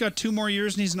 Tkachuk's got 2 more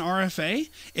years and he's an RFA.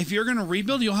 If you're going to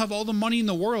rebuild, you'll have all the money in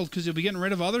the world because you'll be getting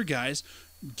rid of other guys.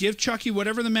 Give Chucky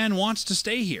whatever the man wants to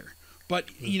stay here. But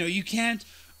you can't.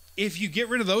 If you get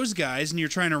rid of those guys and you're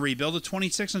trying to rebuild a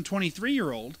 26 and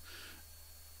 23-year-old,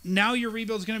 now your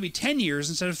rebuild is going to be 10 years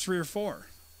instead of 3 or 4.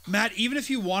 Matt, even if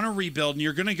you want to rebuild and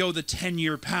you're going to go the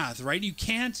 10-year path, right? You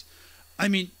can't. I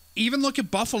mean, even look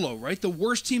at Buffalo, right? The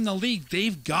worst team in the league.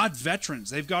 They've got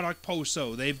veterans. They've got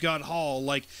Okposo. They've got Hall.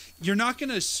 Like, you're not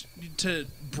going to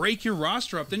break your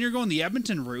roster up. Then you're going the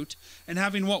Edmonton route and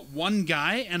having, one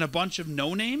guy and a bunch of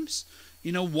no-names?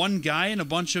 One guy and a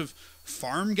bunch of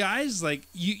farm guys. Like,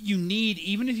 you need,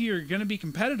 even if you're going to be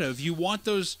competitive, you want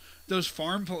those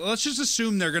farm. Let's just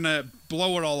assume they're going to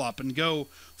blow it all up and go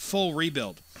full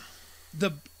rebuild.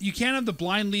 You can't have the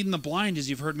blind leading the blind, as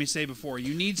you've heard me say before.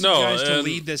 You need some guys to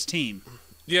lead this team.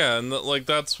 Yeah, and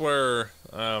that's where,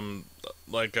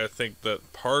 I think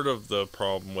that part of the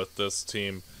problem with this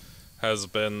team has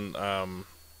been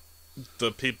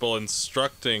the people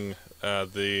instructing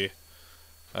the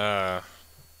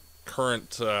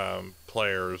current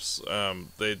players.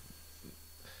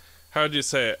 How would you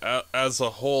say it? As a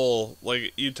whole,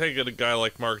 like, you take a guy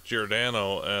like Mark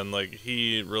Giordano, and like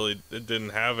he really didn't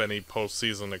have any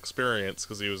postseason experience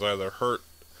because he was either hurt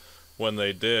when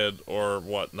they did or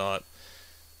whatnot.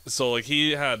 So like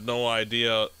he had no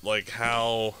idea like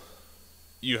how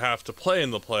you have to play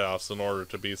in the playoffs in order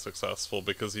to be successful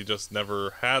because he just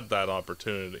never had that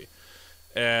opportunity.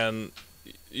 And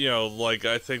like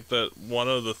I think that one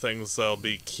of the things that'll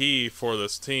be key for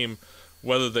this team,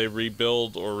 whether they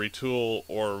rebuild or retool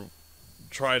or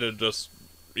try to just,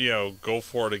 go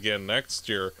for it again next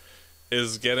year,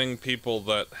 is getting people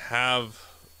that have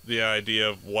the idea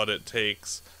of what it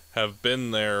takes have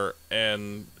been there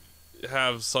and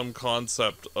have some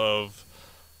concept of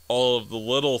all of the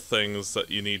little things that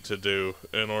you need to do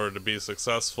in order to be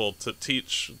successful, to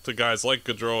teach the guys like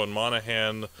Gaudreau and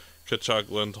Monahan, Tkachuk,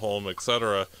 Lindholm,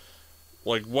 etc.,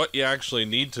 like what you actually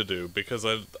need to do, because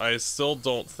I still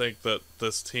don't think that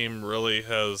this team really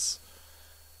has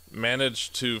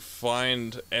managed to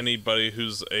find anybody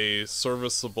who's a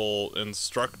serviceable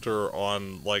instructor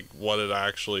on like what it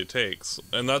actually takes.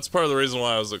 And that's part of the reason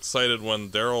why I was excited when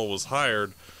Daryl was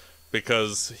hired,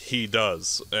 because he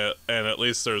does, and at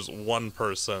least there's one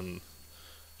person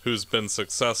who's been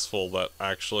successful that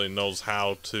actually knows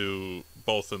how to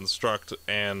both instruct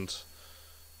and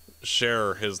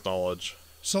share his knowledge.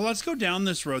 So let's go down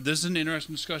this road. This is an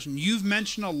interesting discussion. You've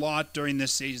mentioned a lot during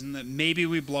this season that maybe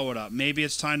we blow it up. Maybe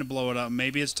it's time to blow it up.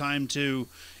 Maybe it's time to,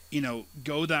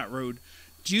 go that road.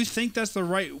 Do you think that's the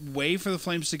right way for the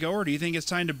Flames to go, or do you think it's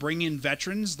time to bring in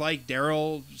veterans like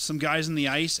Daryl, some guys on the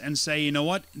ice, and say, you know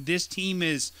what, this team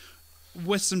is,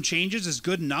 with some changes, is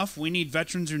good enough. We need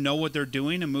veterans who know what they're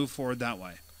doing and move forward that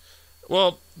way?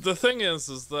 Well, the thing is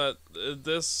that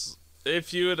this...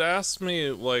 If you had asked me,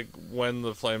 like, when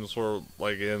the Flames were,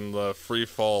 like, in the free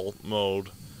fall mode,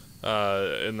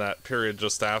 in that period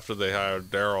just after they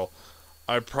hired Daryl,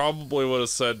 I probably would have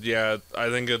said, yeah, I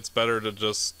think it's better to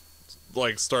just,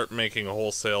 like, start making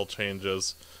wholesale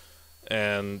changes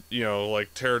and,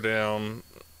 like, tear down,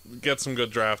 get some good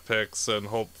draft picks, and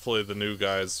hopefully the new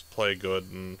guys play good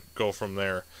and go from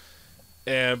there.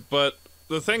 But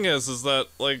the thing is that,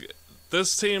 like,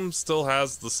 this team still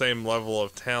has the same level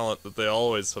of talent that they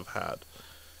always have had.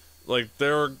 Like,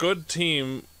 they're a good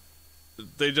team.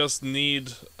 They just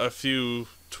need a few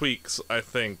tweaks, I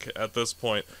think, at this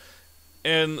point.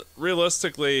 And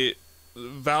realistically,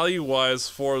 value-wise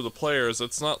for the players,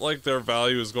 it's not like their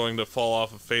value is going to fall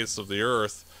off the face of the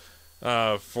earth.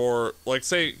 For, like,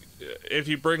 say, if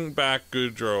you bring back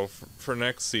Gaudreau for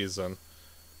next season,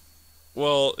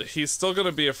 well, he's still going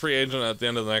to be a free agent at the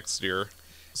end of next year.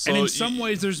 So and in some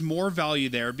ways, there's more value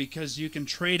there because you can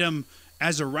trade him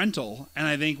as a rental. And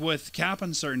I think with cap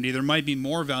uncertainty, there might be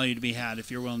more value to be had if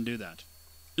you're willing to do that.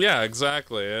 Yeah,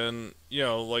 exactly. And,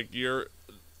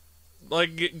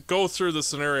 go through the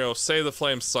scenario. Say the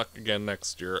Flames suck again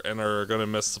next year and are going to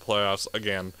miss the playoffs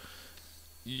again.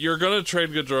 You're going to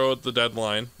trade Gaudreau at the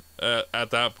deadline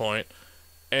at that point,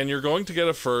 and you're going to get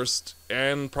a first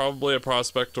and probably a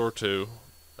prospect or two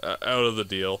out of the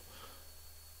deal.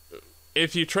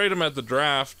 If you trade him at the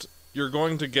draft, you're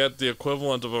going to get the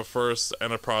equivalent of a first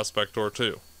and a prospect or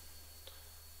two.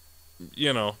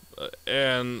 It's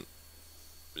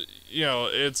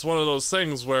one of those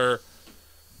things where,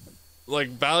 like,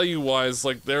 value-wise,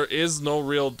 like, there is no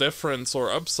real difference or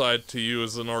upside to you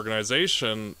as an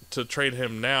organization to trade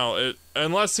him now,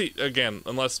 unless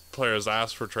players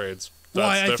ask for trades.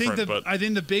 That's different. I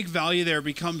think the big value there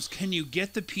becomes, can you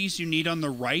get the piece you need on the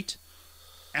right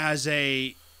as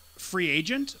a free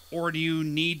agent, or do you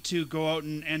need to go out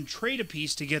and trade a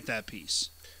piece to get that piece?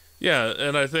 Yeah,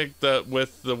 and I think that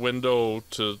with the window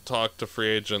to talk to free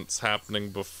agents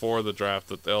happening before the draft,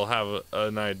 that they'll have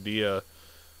an idea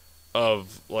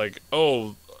of, like,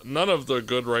 oh, none of the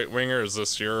good right wingers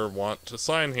this year want to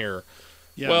sign here.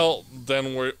 Yeah. Well,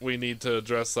 then we need to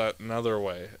address that another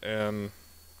way and,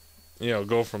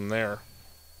 go from there.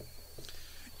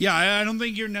 Yeah, I don't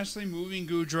think you're necessarily moving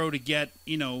Gaudreau to get,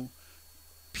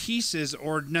 pieces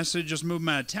or necessarily just move him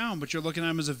out of town, but you're looking at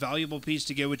him as a valuable piece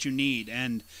to get what you need.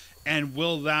 And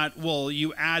will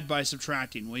you add by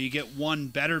subtracting? Will you get one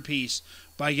better piece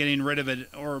by getting rid of it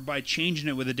or by changing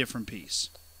it with a different piece?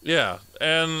 Yeah,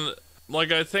 and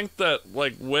like, I think that,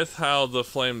 like, with how the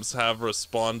Flames have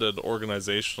responded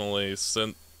organizationally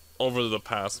since over the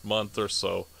past month or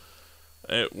so,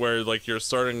 where, like, you're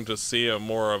starting to see a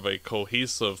more of a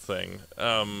cohesive thing.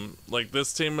 Like,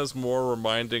 this team is more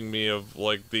reminding me of,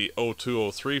 like, the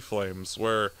 02-03 Flames,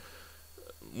 where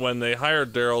when they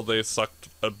hired Daryl, they sucked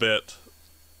a bit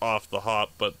off the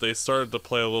hop, but they started to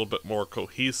play a little bit more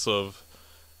cohesive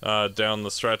down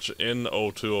the stretch in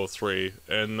 02-03,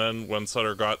 and then when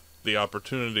Sutter got the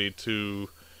opportunity to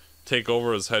take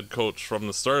over as head coach from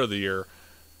the start of the year,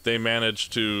 they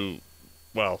managed to,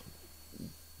 well,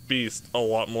 be a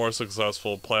lot more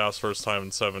successful. Playoffs first time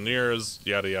in 7 years,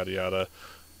 yada yada yada.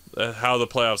 How the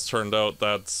playoffs turned out,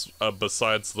 that's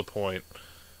besides the point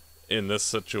in this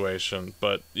situation.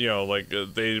 But,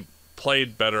 they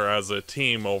played better as a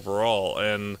team overall,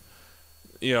 and,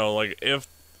 if,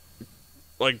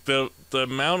 like, the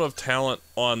amount of talent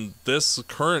on this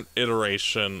current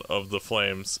iteration of the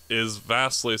Flames is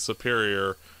vastly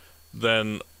superior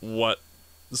than what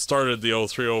started the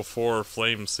 03-04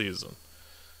 Flames season.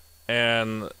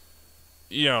 And,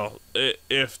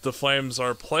 if the Flames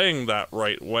are playing that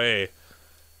right way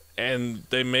and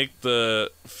they make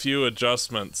the few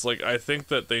adjustments, like I think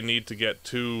that they need to get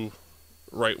 2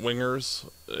 right wingers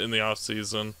in the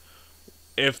offseason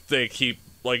if they keep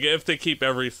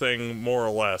everything more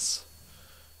or less.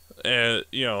 And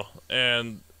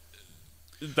and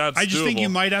that's I just think doable. you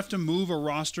might have to move a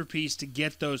roster piece to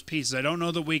get those pieces. I don't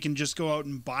know that we can just go out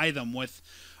and buy them with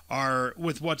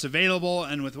what's available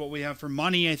and with what we have for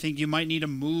money. I think you might need to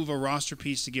move a roster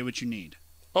piece to get what you need.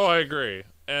 Oh, I agree.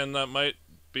 And that might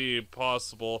be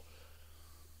possible.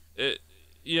 I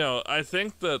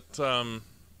think that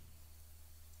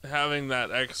having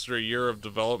that extra year of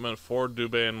development for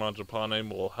Dubé and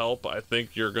Mangiapane will help. I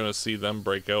think you're going to see them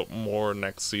break out more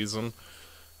next season.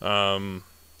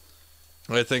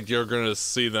 I think you're going to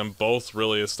see them both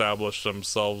really establish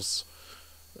themselves.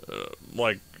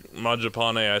 Like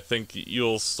Mangiapane, I think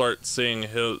you'll start seeing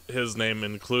his name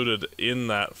included in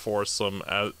that foursome,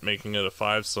 making it a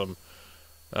fivesome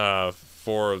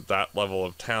for that level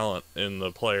of talent in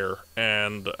the player.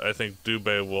 And I think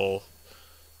Dubé will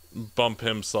bump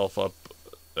himself up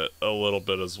a little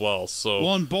bit as well.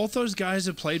 And both those guys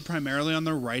have played primarily on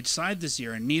the right side this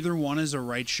year, and neither one is a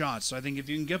right shot. So I think if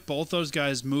you can get both those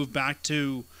guys moved back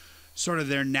to sort of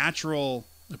their natural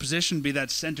position, be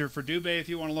that center for Dubé if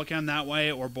you want to look at him that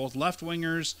way, or both left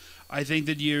wingers, I think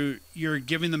that you're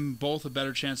giving them both a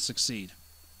better chance to succeed.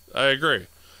 I agree.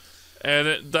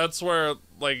 And that's where,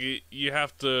 like, you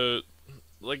have to,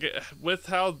 like, with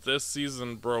how this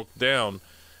season broke down,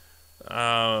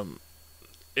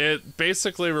 it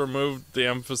basically removed the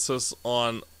emphasis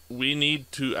on we need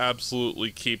to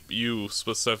absolutely keep you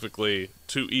specifically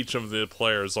to each of the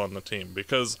players on the team,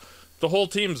 because the whole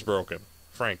team's broken,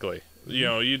 frankly.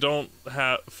 Mm-hmm. You don't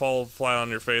fall flat on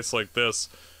your face like this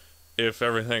if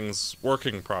everything's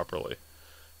working properly.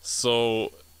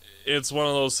 So it's one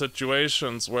of those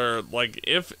situations where, like,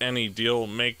 if any deal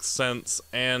makes sense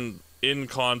and in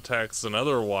context and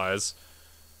otherwise,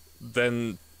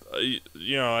 then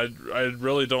I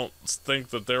really don't think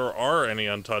that there are any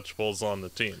untouchables on the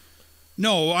team.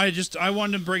 No, I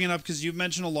wanted to bring it up because you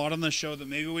mentioned a lot on the show that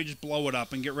maybe we just blow it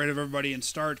up and get rid of everybody and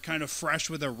start kind of fresh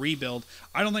with a rebuild.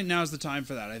 I don't think now's the time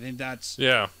for that. I think that's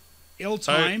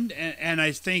ill-timed, and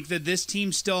I think that this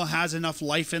team still has enough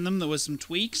life in them that with some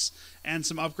tweaks and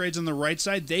some upgrades on the right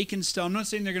side, they can still, I'm not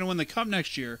saying they're going to win the Cup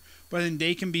next year, but I think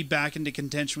they can be back into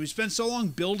contention. We've spent so long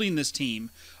building this team,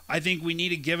 I think we need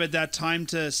to give it that time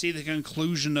to see the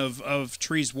conclusion of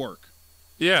Tree's work.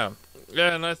 Yeah,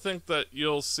 and I think that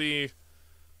you'll see,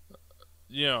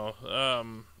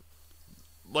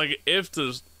 like, if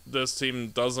this team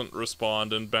doesn't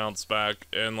respond and bounce back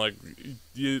and, like,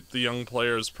 the young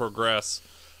players progress,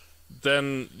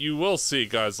 then you will see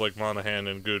guys like Monahan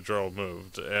and Gaudreau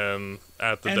moved and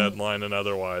at the deadline and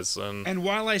otherwise. And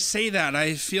while I say that,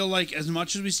 I feel like as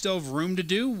much as we still have room to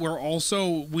do,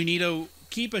 we need to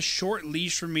keep a short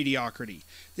leash for mediocrity.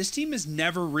 This team has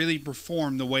never really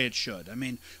performed the way it should. I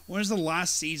mean, when was the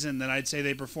last season that I'd say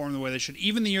they performed the way they should?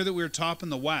 Even the year that we were top in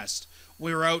the West,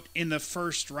 we were out in the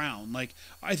first round. Like,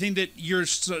 I think that you're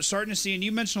starting to see, and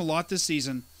you mentioned a lot this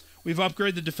season, we've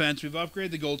upgraded the defense, we've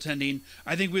upgraded the goaltending.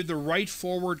 I think we have the right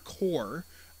forward core,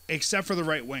 except for the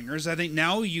right wingers. I think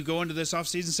now you go into this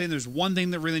offseason saying there's one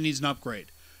thing that really needs an upgrade: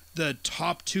 the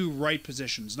top 2 right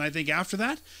positions. And I think after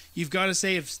that, you've got to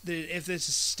say if this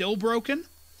is still broken,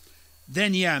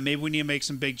 then yeah, maybe we need to make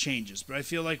some big changes. But I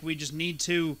feel like we just need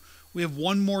to, we have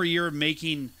one more year of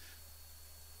making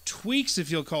tweaks,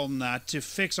 if you'll call them that, to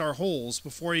fix our holes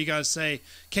before you got to say,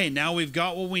 okay, now we've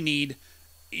got what we need.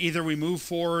 Either we move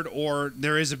forward or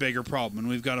there is a bigger problem and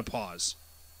we've got to pause.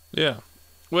 Yeah.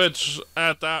 Which,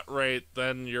 at that rate,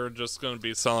 then you're just going to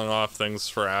be selling off things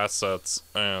for assets.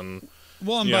 And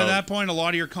by that point, a lot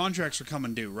of your contracts are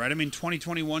coming due, right? I mean,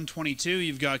 2021-22,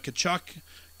 you've got Tkachuk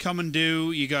coming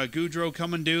due, you got Gaudreau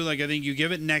coming due. Like, I think you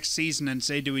give it next season and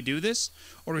say, do we do this?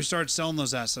 Or do we start selling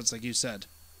those assets, like you said?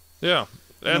 Yeah.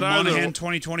 And Monahan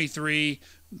 2023,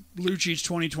 Lucic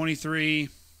 2023.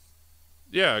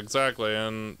 Yeah, exactly.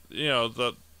 And,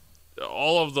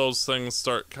 all of those things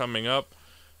start coming up,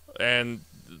 and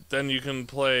then you can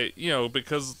play,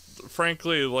 because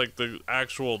frankly, like, the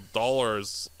actual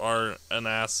dollars are an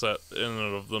asset in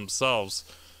and of themselves.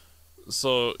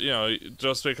 So,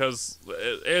 just because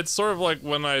it's sort of like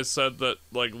when I said that,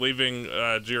 like, leaving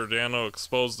Giordano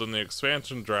exposed in the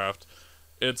expansion draft,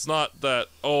 it's not that,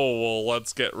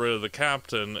 let's get rid of the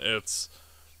captain. It's,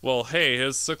 well, hey,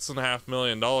 his $6.5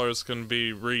 million can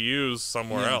be reused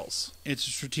somewhere else. It's a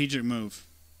strategic move.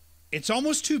 It's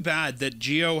almost too bad that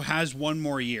Gio has one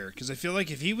more year, because I feel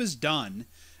like if he was done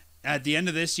at the end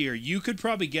of this year, you could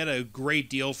probably get a great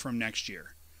deal from next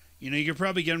year. You could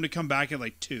probably get him to come back at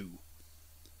like 2.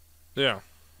 Yeah.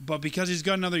 But because he's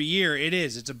got another year,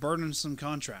 it's a burdensome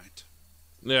contract.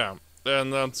 Yeah,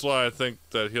 and that's why I think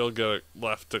that he'll get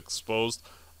left exposed.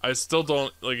 I still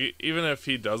don't, even if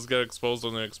he does get exposed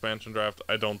on the expansion draft,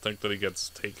 I don't think that he gets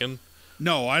taken.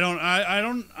 No, I don't. I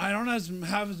don't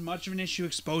have as much of an issue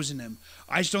exposing him.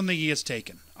 I just don't think he gets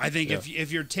taken. I think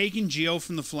if you're taking Gio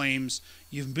from the Flames,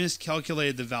 you've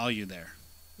miscalculated the value there.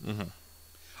 Mm-hmm.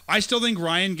 I still think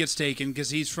Ryan gets taken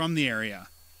because he's from the area.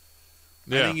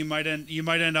 Yeah. I think you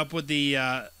might end up with the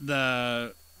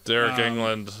Derek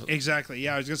England. Exactly.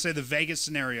 Yeah, I was gonna say the Vegas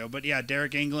scenario, but yeah,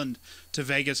 Derek England to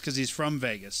Vegas because he's from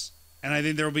Vegas, and I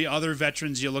think there will be other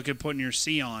veterans you look at putting your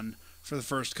C on for the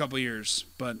first couple years.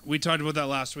 But we talked about that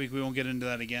last week. We won't get into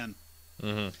that again.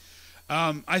 Mm-hmm.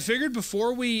 I figured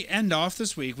before we end off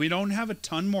this week, we don't have a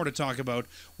ton more to talk about.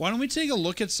 Why don't we take a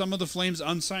look at some of the Flames'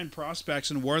 unsigned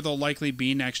prospects and where they'll likely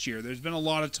be next year? There's been a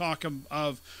lot of talk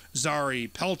of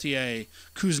Zari, Peltier,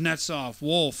 Kuznetsov,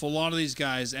 Wolf, a lot of these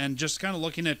guys, and just kind of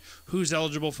looking at who's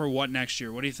eligible for what next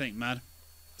year. What do you think, Matt?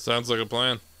 Sounds like a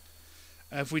plan.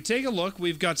 If we take a look,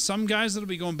 we've got some guys that'll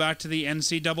be going back to the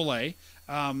NCAA.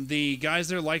 The guys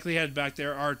that are likely headed back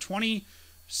there are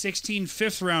 2016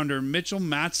 fifth-rounder Mitchell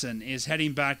Matson is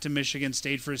heading back to Michigan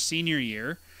State for his senior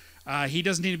year. He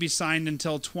doesn't need to be signed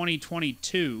until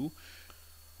 2022.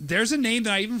 There's a name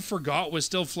that I even forgot was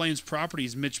still Flames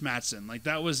properties, Mitch Matson.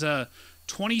 That was a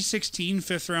 2016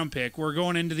 fifth-round pick. We're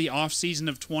going into the off-season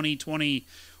of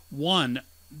 2021.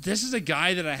 This is a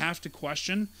guy that I have to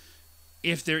question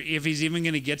if he's even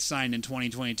going to get signed in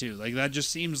 2022. That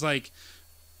just seems like,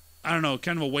 I don't know,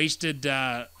 kind of a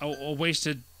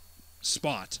wasted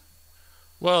spot.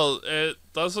 Well, it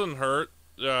doesn't hurt.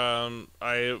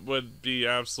 I would be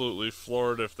absolutely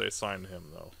floored if they signed him,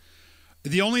 though.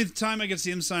 The only time I could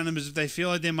see them sign him is if they feel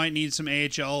like they might need some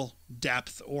AHL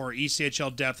depth or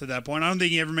ECHL depth at that point. I don't think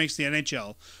he ever makes the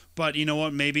NHL. But you know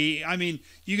what? Maybe, I mean,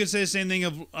 you could say the same thing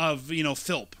of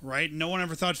Philp, right? No one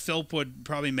ever thought Philp would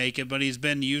probably make it, but he's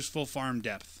been useful farm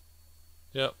depth.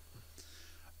 Yep.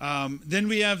 Then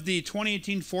we have the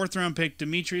 2018 fourth-round pick,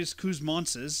 Demetrius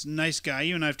Kuzmantzis. Nice guy.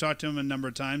 You and I have talked to him a number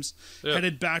of times. Yep.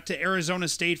 Headed back to Arizona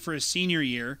State for his senior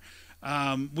year.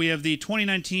 We have the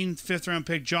 2019 fifth-round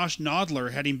pick, Josh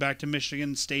Nodler, heading back to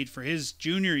Michigan State for his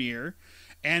junior year.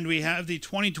 And we have the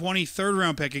 2020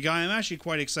 third-round pick, a guy I'm actually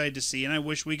quite excited to see, and I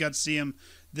wish we got to see him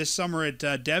this summer at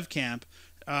Dev Camp,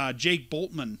 Jake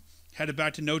Boltman. Headed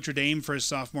back to Notre Dame for his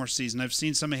sophomore season. I've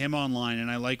seen some of him online,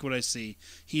 and I like what I see.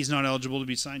 He's not eligible to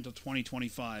be signed until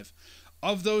 2025.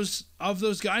 Of those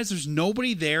guys, there's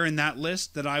nobody there in that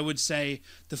list that I would say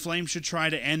the Flames should try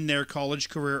to end their college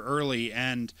career early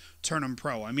and turn them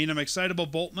pro. I mean, I'm excited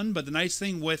about Boltman, but the nice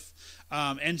thing with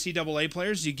NCAA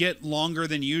players, you get longer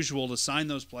than usual to sign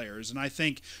those players. And I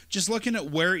think just looking at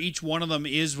where each one of them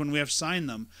is when we have signed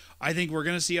them, I think we're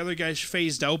going to see other guys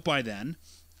phased out by then.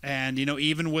 And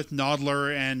even with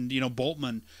Nodler and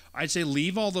Boltman, I'd say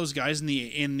leave all those guys in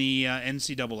the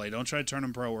NCAA. Don't try to turn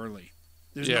them pro early.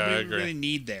 There's nobody we really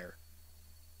need there.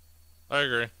 I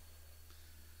agree.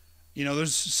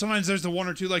 There's sometimes there's the one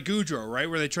or two like Goudreau, right,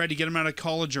 where they tried to get him out of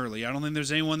college early. I don't think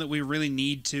there's anyone that we really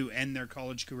need to end their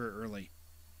college career early.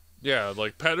 Yeah,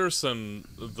 like Pedersen,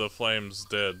 the Flames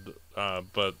did,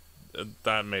 but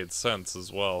that made sense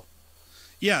as well.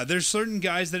 Yeah, there's certain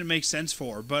guys that it makes sense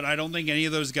for, but I don't think any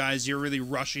of those guys you're really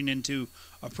rushing into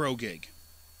a pro gig.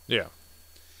 Yeah.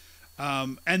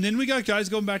 And then we got guys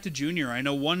going back to junior. I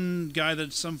know one guy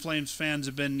that some Flames fans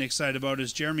have been excited about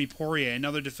is Jeremy Poirier,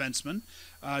 another defenseman,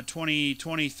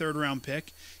 2020 third-round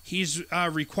pick. He's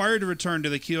required to return to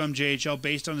the QMJHL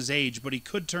based on his age, but he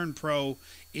could turn pro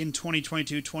in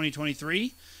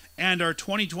 2022-2023. And our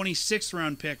 2026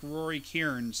 round pick, Rory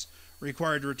Kearns,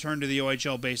 required to return to the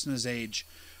OHL based on his age.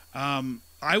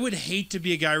 I would hate to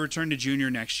be a guy return to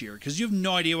junior next year because you have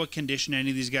no idea what condition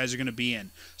any of these guys are going to be in.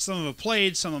 Some of them have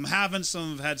played, some of them haven't, some of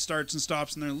them have had starts and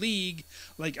stops in their league.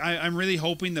 I'm really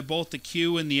hoping that both the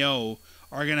Q and the O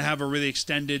are going to have a really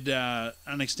extended, I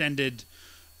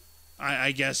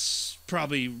guess,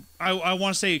 probably, I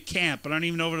want to say camp, but I don't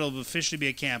even know if it'll officially be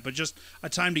a camp, but just a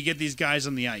time to get these guys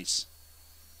on the ice.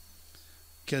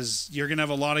 Because you're going to have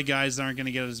a lot of guys that aren't going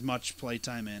to get as much play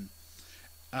time in.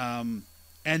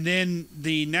 And then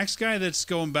the next guy that's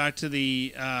going back to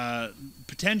the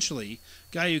potentially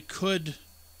guy who could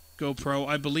go pro,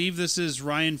 I believe this is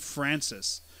Ryan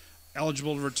Francis,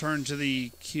 eligible to return to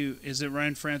the Q. Is it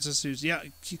Ryan Francis?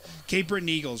 Cape Breton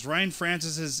Eagles. Ryan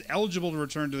Francis is eligible to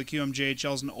return to the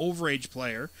QMJHL as an overage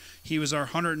player. He was our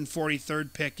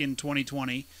 143rd pick in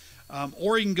 2020.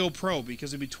 or he can go pro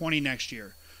because he'll be 20 next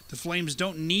year. The Flames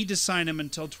don't need to sign him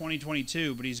until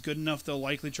 2022, but he's good enough they'll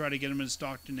likely try to get him in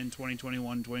Stockton in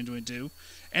 2021, 2022.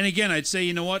 And again, I'd say,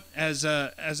 you know what, as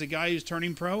a guy who's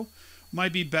turning pro,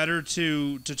 might be better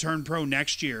to turn pro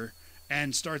next year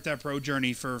and start that pro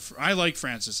journey for I like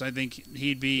Francis. I think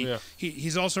he'd be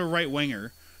he's also a right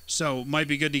winger, so might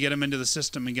be good to get him into the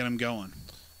system and get him going.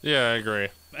 Yeah, I agree.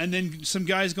 And then some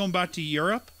guys going back to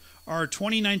Europe. Our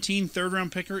 2019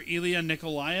 third-round picker, Ilya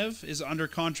Nikolaev, is under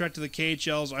contract to the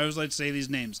KHL's, I always like to say these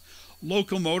names,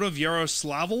 Lokomotiv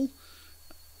Yaroslavl.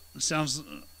 Sounds,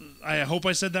 I hope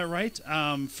I said that right,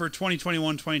 for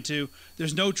 2021-22.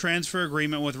 There's no transfer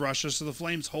agreement with Russia, so the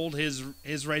Flames hold his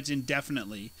rights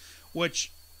indefinitely,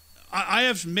 which I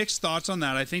have mixed thoughts on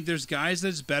that. I think there's guys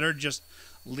that's better just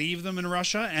leave them in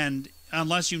Russia, and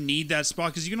unless you need that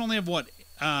spot, because you can only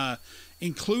have,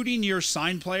 including your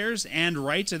signed players and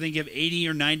rights, I think you have 80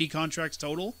 or 90 contracts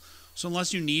total. So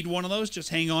unless you need one of those, just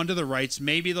hang on to the rights.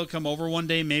 Maybe they'll come over one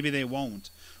day, maybe they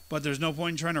won't. But there's no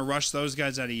point in trying to rush those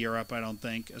guys out of Europe, I don't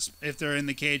think. If they're in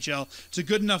the KHL, it's a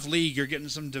good enough league. You're getting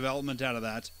some development out of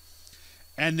that.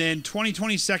 And then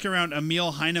 2020 second round,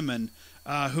 Emil Heineman,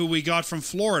 who we got from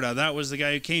Florida. That was the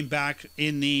guy who came back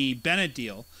in the Bennett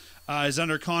deal. Is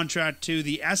under contract to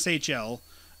the SHL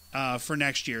for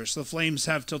next year. So the Flames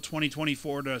have till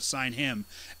 2024 to sign him.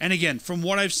 And again, from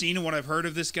what I've seen and what I've heard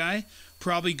of this guy,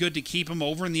 probably good to keep him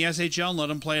over in the SHL and let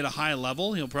him play at a high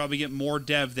level. He'll probably get more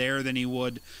dev there than he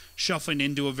would shuffling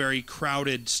into a very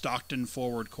crowded Stockton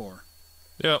forward core.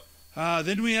 Yep.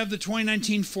 Then we have the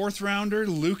 2019 fourth rounder,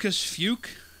 Lucas Fuchs,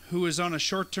 who is on a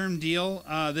short-term deal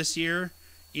this year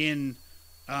in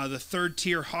the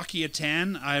third-tier Hockey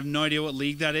Atan. I have no idea what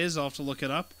league that is. I'll have to look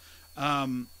it up.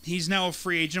 He's now a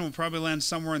free agent. Will probably land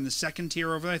somewhere in the second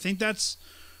tier over there. I think that's.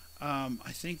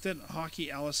 I think that Hockey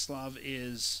Alislav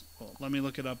is. Well, let me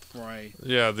look it up before I.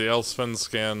 Yeah, the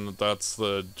Allsvenskan. That's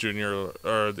the junior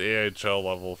or the AHL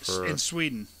level for in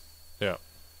Sweden. Yeah.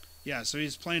 Yeah, so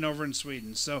he's playing over in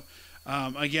Sweden. So,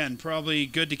 again, probably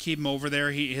good to keep him over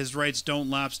there. His rights don't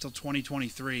lapse till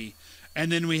 2023.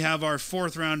 And then we have our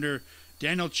fourth rounder,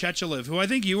 Daniel Chechelev, who I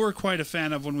think you were quite a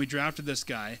fan of when we drafted this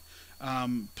guy.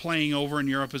 Playing over in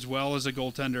Europe as well as a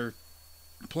goaltender,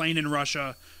 playing in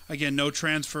Russia. Again, no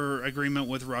transfer agreement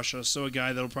with Russia, so a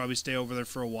guy that'll probably stay over there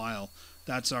for a while.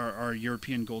 That's our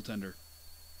European goaltender.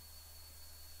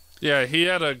 Yeah, he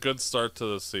had a good start to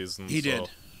the season. He did.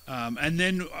 And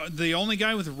then the only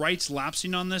guy with rights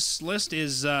lapsing on this list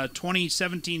is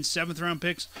 2017 seventh-round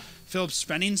picks, Philip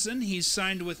Svenningsson. He's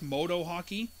signed with Modo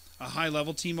Hockey, a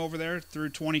high-level team over there, through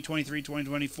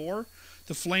 2023-2024.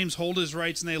 The Flames hold his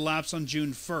rights, and they lapse on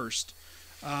June 1st.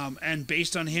 And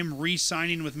based on him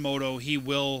re-signing with Modo,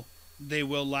 they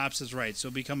will lapse his rights, so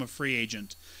become a free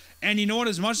agent. And you know what?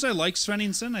 As much as I like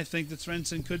Svenningsson, I think that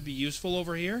Svenningsson could be useful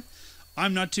over here.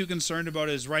 I'm not too concerned about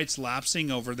his rights lapsing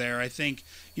over there. I think,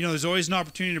 there's always an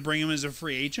opportunity to bring him as a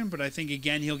free agent, but I think,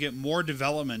 again, he'll get more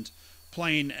development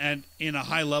playing in a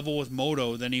high level with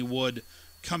Modo than he would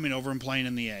coming over and playing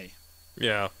in the A.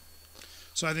 Yeah.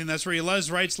 So I think that's where you let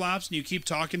his rights lapse, and you keep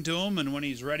talking to him, and when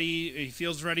he's ready, he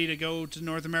feels ready to go to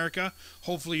North America,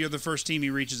 hopefully you're the first team he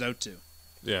reaches out to.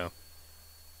 Yeah.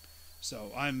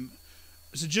 So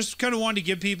just kind of wanted to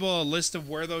give people a list of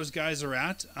where those guys are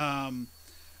at.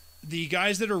 The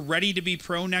guys that are ready to be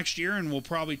pro next year and will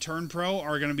probably turn pro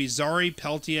are going to be Zari,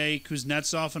 Peltier,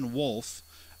 Kuznetsov, and Wolf.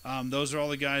 Those are all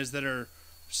the guys that are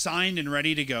signed and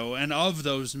ready to go. And of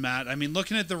those, Matt, I mean,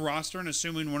 looking at the roster and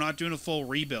assuming we're not doing a full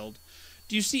rebuild,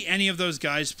 do you see any of those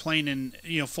guys playing in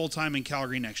full-time in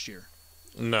Calgary next year?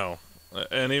 No.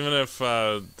 And even if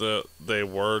they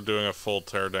were doing a full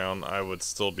teardown, I would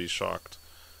still be shocked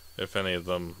if any of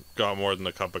them got more than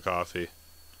a cup of coffee.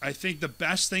 I think the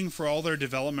best thing for all their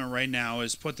development right now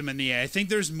is put them in the A. I think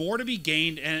there's more to be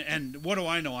gained, and what do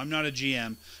I know? I'm not a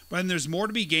GM, but there's more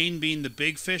to be gained being the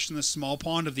big fish in the small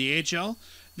pond of the AHL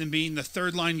than being the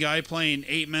third-line guy playing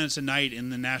 8 minutes a night in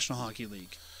the National Hockey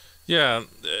League. Yeah,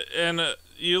 and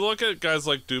you look at guys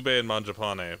like Dubé and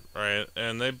Mangiapane, right?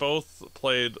 And they both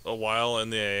played a while in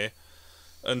the A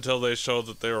until they showed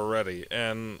that they were ready.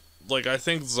 And I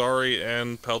think Zari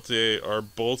and Peltier are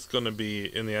both going to be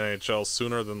in the NHL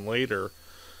sooner than later.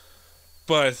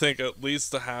 But I think at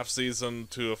least a half season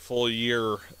to a full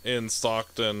year in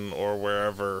Stockton or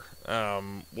wherever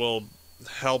will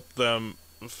help them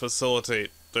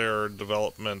facilitate their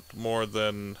development more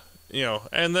than,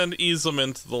 and then ease them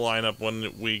into the lineup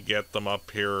when we get them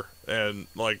up here and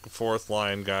fourth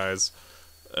line guys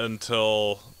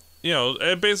until,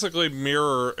 and basically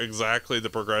mirror exactly the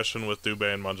progression with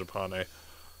Dubé and Mangiapane.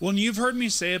 Well, and you've heard me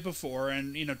say it before,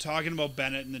 and talking about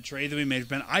Bennett and the trade that we made for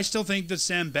Bennett, I still think that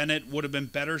Sam Bennett would have been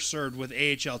better served with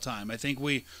AHL time. I think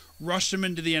we rushed him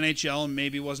into the NHL and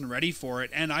maybe wasn't ready for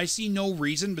it, and I see no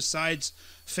reason besides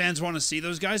fans want to see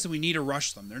those guys that we need to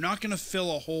rush them. They're not going to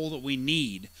fill a hole that we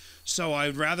need, so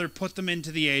I'd rather put them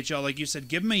into the AHL. Like you said,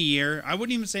 give them a year. I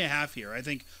wouldn't even say a half year. I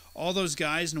think all those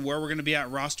guys and where we're going to be at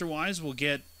roster-wise will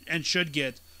get and should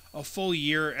get a full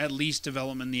year at least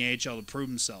development in the AHL to prove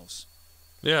themselves.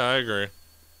 Yeah, I agree.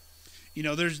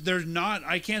 There's not,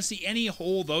 I can't see any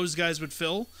hole those guys would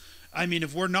fill. I mean,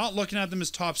 if we're not looking at them as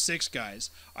top 6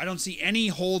 guys, I don't see any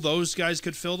hole those guys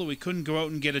could fill that we couldn't go out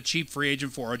and get a cheap free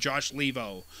agent for, a Josh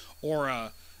Levo,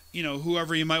 or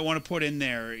whoever you might want to put in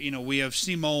there. We have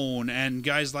Simone and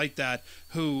guys like that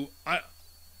who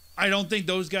I don't think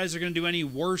those guys are going to do any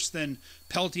worse than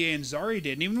Peltier and Zari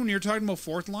did. And even when you're talking about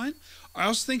fourth line, I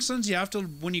also think sometimes you have to,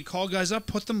 when you call guys up,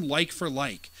 put them like for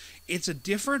like. It's a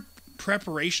different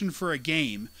preparation for a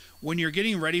game when you're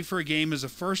getting ready for a game as a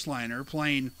first liner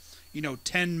playing,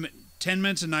 10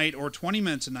 minutes a night or 20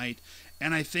 minutes a night.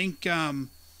 And I think that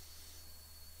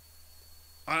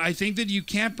you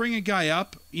can't bring a guy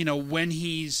up, when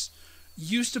he's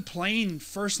used to playing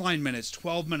first line minutes,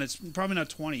 12 minutes, probably not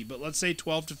 20, but let's say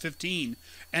 12 to 15,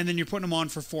 and then you're putting them on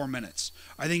for 4 minutes.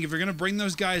 I think if you're going to bring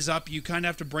those guys up, you kind of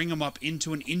have to bring them up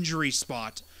into an injury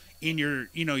spot in your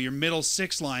middle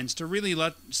 6 lines to really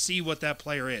see what that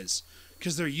player is,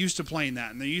 because they're used to playing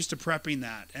that and they're used to prepping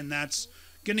that, and that's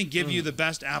going to give you the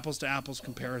best apples to apples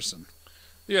comparison.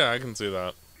 Yeah, I can see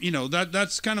that.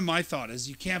 That's kind of my thought, is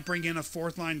you can't bring in a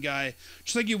fourth line guy,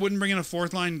 just like you wouldn't bring in a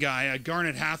fourth line guy, a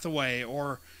Garnet Hathaway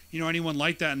or anyone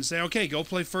like that, and say, okay, go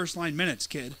play first line minutes,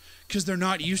 kid, because they're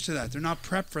not used to that. They're not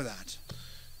prepped for that.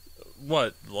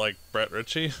 What, like Brett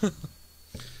Ritchie?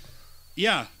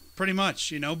 Yeah, pretty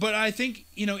much, But I think,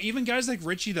 even guys like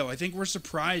Ritchie, though, I think we're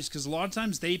surprised because a lot of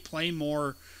times they play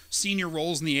more senior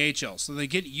roles in the AHL, so they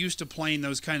get used to playing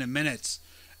those kind of minutes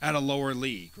at a lower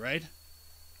league, right?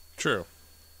 True.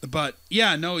 But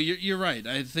yeah, no, you're right.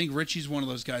 I think Richie's one of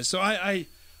those guys. So I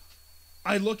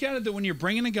look at it that when you're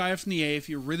bringing a guy up from the A, if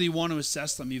you really want to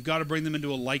assess them, you've got to bring them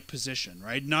into a like position,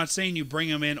 right? Not saying you bring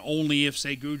them in only if,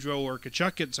 say, Goudreau or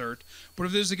Tkachuk gets hurt, but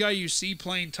if there's a guy you see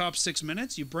playing top 6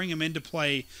 minutes, you bring him in to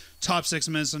play top 6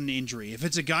 minutes on an injury. If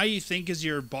it's a guy you think is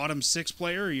your bottom 6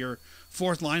 player or your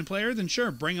fourth line player, then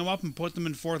sure, bring them up and put them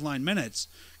in fourth line minutes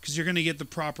because you're going to get the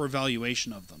proper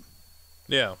evaluation of them.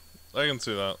 Yeah, I can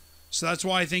see that. So that's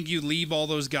why I think you leave all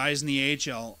those guys in the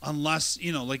AHL unless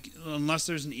unless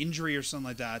there's an injury or something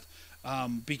like that,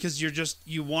 because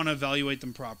you want to evaluate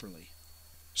them properly.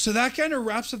 So that kind of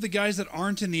wraps up the guys that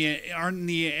aren't in the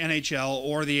NHL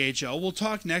or the AHL. We'll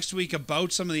talk next week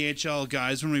about some of the AHL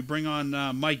guys when we bring on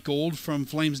Mike Gold from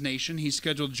Flames Nation. He's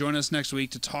scheduled to join us next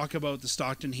week to talk about the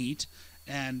Stockton Heat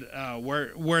and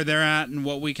where they're at and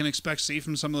what we can expect to see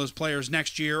from some of those players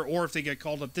next year, or if they get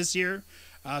called up this year.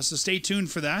 So stay tuned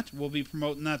for that. We'll be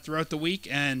promoting that throughout the week.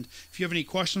 And if you have any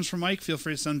questions for Mike, feel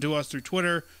free to send to us through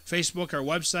Twitter, Facebook, our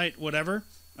website, whatever.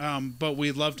 But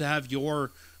we'd love to have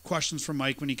your questions for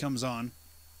Mike when he comes on.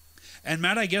 And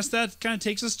Matt, I guess that kind of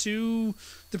takes us to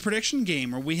the prediction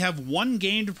game, where we have one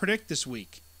game to predict this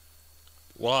week.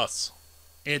 Loss.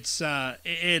 It's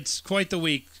quite the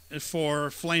week for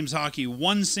Flames hockey.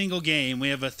 One single game. We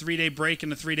have a 3-day break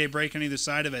and a 3-day break on either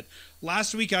side of it.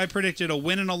 Last week I predicted a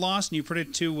win and a loss, and you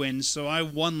predicted 2 wins. So I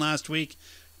won last week.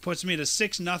 Puts me at a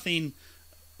 6-0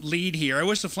 lead here. I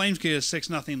wish the Flames could get a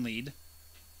 6-0 lead.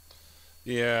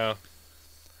 Yeah.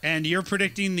 And you're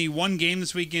predicting the one game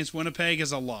this week against Winnipeg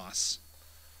as a loss.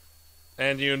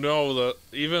 And that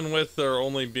even with there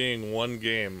only being one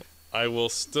game, I will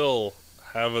still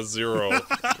have a 0.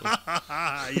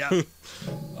 Yeah.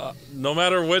 No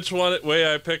matter which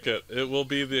way I pick it, it will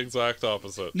be the exact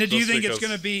opposite. Now, do you think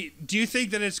do you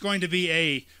think that it's going to be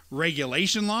a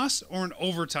regulation loss or an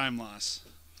overtime loss?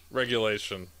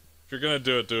 Regulation. If you're going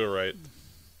to do it right.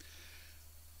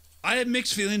 I have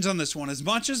mixed feelings on this one. As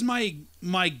much as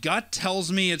my gut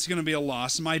tells me it's going to be a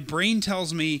loss, my brain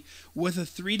tells me with a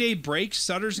 3-day break,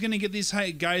 Sutter's going to get these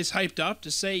guys hyped up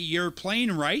to say, you're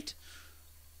playing right,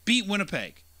 beat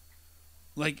Winnipeg.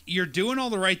 Like, you're doing all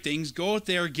the right things. Go out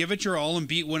there, give it your all, and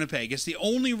beat Winnipeg. It's the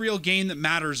only real game that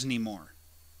matters anymore.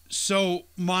 So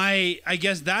I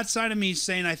guess that side of me is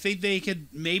saying I think they could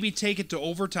maybe take it to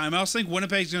overtime. I also think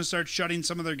Winnipeg's going to start shutting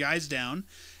some of their guys down,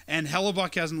 and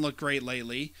Hellebuck hasn't looked great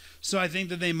lately. So I think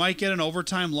that they might get an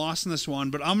overtime loss in this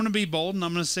one, but I'm going to be bold, and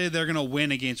I'm going to say they're going to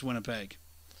win against Winnipeg.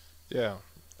 Yeah.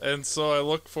 And so I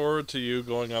look forward to you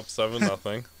going up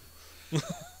 7-0.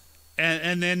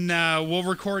 And then we'll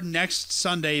record next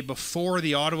Sunday before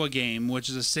the Ottawa game, which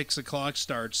is a 6 o'clock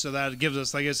start. So that gives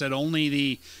us, like I said, only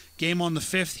the game on the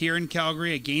 5th here in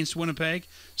Calgary against Winnipeg,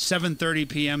 7:30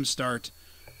 p.m. start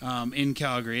in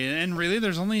Calgary. And really,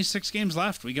 there's only 6 games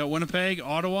left. We got Winnipeg,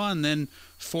 Ottawa, and then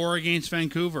 4 against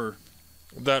Vancouver.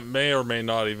 That may or may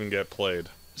not even get played.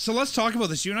 So let's talk about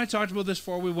this. You and I talked about this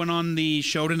before we went on the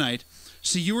show tonight.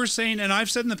 So you were saying, and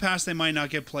I've said in the past they might not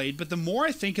get played, but the more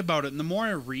I think about it and the more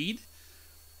I read,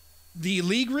 the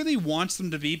league really wants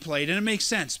them to be played, and it makes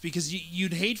sense because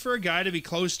you'd hate for a guy to be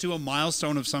close to a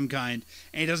milestone of some kind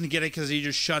and he doesn't get it because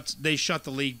they shut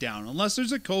the league down. Unless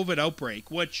there's a COVID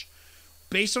outbreak, which,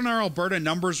 based on our Alberta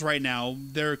numbers right now,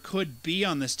 there could be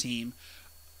on this team.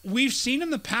 We've seen in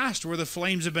the past where the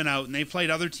Flames have been out and they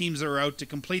played other teams that are out to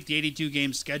complete the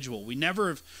 82-game schedule. We never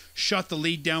have shut the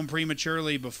league down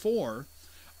prematurely before.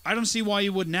 I don't see why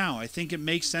you would now. I think it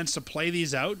makes sense to play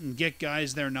these out and get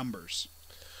guys their numbers.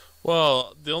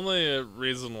 Well, the only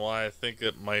reason why I think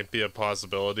it might be a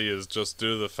possibility is just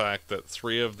due to the fact that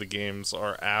 3 of the games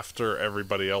are after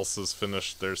everybody else has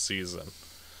finished their season.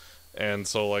 And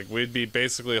so, like, we'd be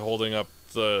basically holding up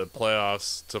the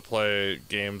playoffs to play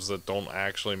games that don't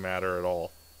actually matter at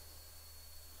all.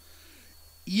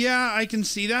 Yeah, I can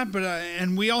see that, but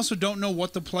and we also don't know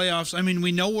what the playoffs. I mean,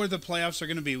 we know where the playoffs are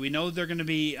going to be. We know they're going to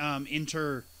be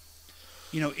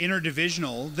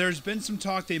interdivisional. There's been some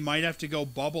talk they might have to go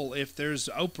bubble if there's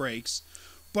outbreaks,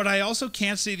 but I also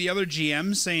can't see the other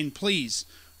GMs saying, please,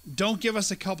 don't give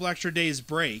us a couple extra days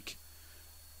break.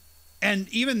 And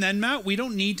even then, Matt, we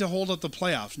don't need to hold up the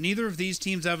playoffs. Neither of these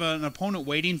teams have an opponent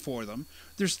waiting for them.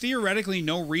 There's theoretically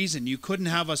no reason you couldn't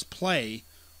have us play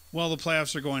while the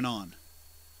playoffs are going on.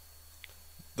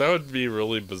 That would be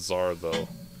really bizarre, though.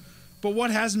 But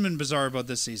what hasn't been bizarre about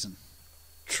this season?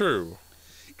 True.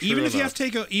 Even if you got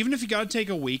to take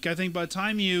a week, I think by the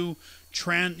time you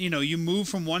move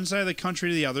from one side of the country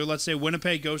to the other, let's say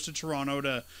Winnipeg goes to Toronto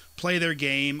to play their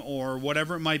game or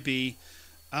whatever it might be,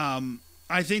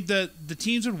 I think that the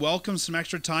teams would welcome some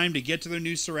extra time to get to their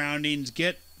new surroundings,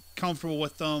 get comfortable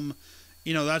with them,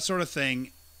 that sort of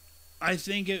thing. I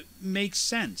think it makes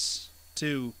sense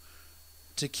to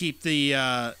keep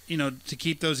to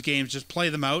keep those games, just play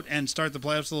them out and start the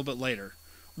playoffs a little bit later.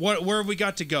 Where have we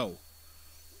got to go?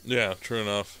 Yeah, true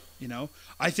enough.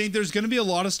 I think there's going to be a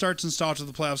lot of starts and stops of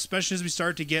the playoffs, especially as we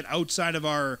start to get outside of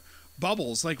our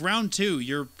bubbles. Like round 2,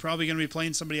 you're probably going to be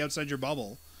playing somebody outside your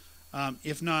bubble.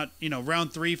 If not,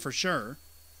 round 3 for sure.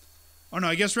 Oh, no,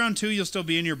 I guess round 2 you'll still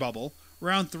be in your bubble.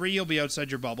 Round 3 you'll be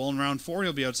outside your bubble. And round 4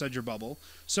 you'll be outside your bubble.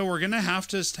 So we're going to have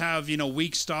to have,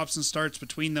 week stops and starts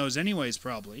between those anyways,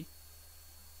 probably.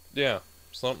 Yeah,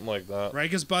 something like that. Right,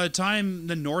 because by the time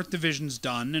the North Division's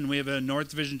done and we have a North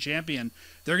Division champion,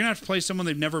 they're going to have to play someone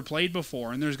they've never played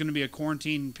before, and there's going to be a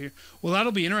quarantine period. Well,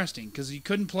 that'll be interesting, because you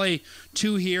couldn't play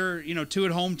 2 here, 2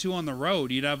 at home, 2 on the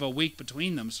road. You'd have a week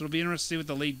between them, so it'll be interesting to see what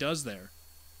the league does there.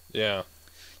 Yeah.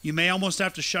 You may almost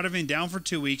have to shut everything down for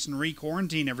 2 weeks and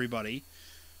re-quarantine everybody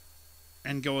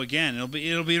and go again. It'll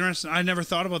be interesting. I never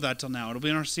thought about that till now. It'll be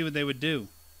interesting to see what they would do.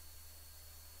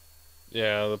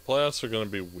 Yeah, the playoffs are going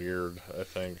to be weird, I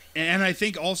think. And I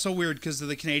think also weird because of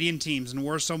the Canadian teams, and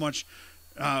we're so much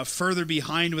further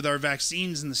behind with our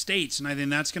vaccines in the States, and I think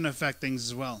that's going to affect things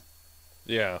as well.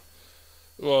 Yeah.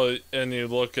 Well, and you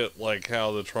look at like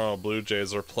how the Toronto Blue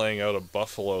Jays are playing out of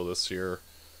Buffalo this year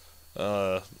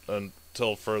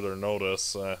until further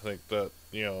notice. I think that,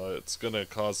 it's going to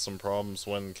cause some problems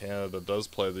when Canada does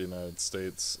play the United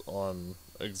States on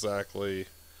exactly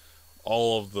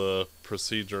all of the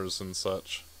procedures and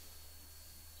such.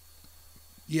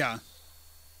 Yeah,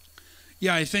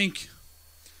 I think,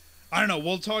 I don't know,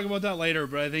 we'll talk about that later,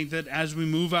 but I think that as we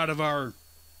move out of our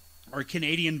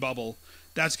Canadian bubble,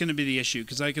 that's going to be the issue,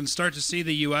 because I can start to see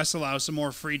the U.S. allow some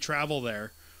more free travel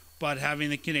there, but having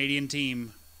the Canadian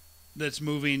team that's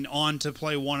moving on to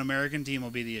play one American team will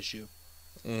be the issue.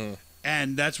 Mm.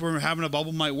 And that's where having a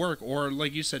bubble might work, or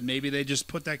like you said, maybe they just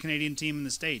put that Canadian team in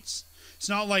the States. It's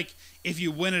not like if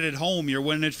you win it at home, you're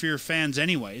winning it for your fans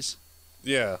anyways.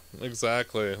 Yeah,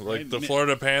 exactly. Like Right? the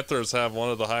Florida Panthers have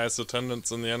one of the highest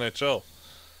attendance in the NHL.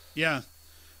 Yeah.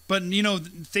 But,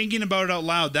 thinking about it out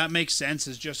loud, that makes sense.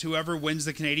 Is just whoever wins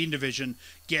the Canadian division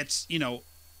gets,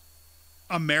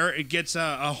 gets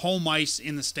a home ice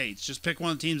in the States. Just pick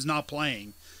one of the teams not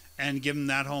playing and give them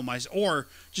that home ice. Or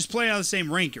just play out of the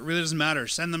same rink. It really doesn't matter.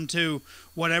 Send them to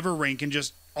whatever rink and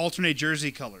just alternate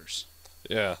jersey colors.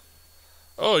 Yeah.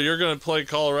 Oh, you're going to play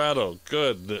Colorado.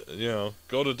 Good.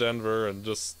 Go to Denver and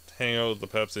just hang out at the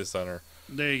Pepsi Center.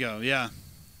 There you go, yeah.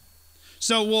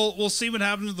 So we'll see what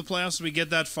happens with the playoffs if we get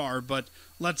that far, but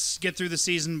let's get through the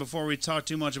season before we talk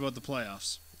too much about the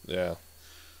playoffs. Yeah.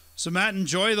 So Matt,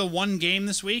 enjoy the one game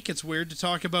this week. It's weird to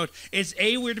talk about. It's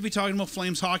A, weird to be talking about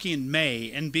Flames hockey in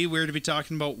May, and B, weird to be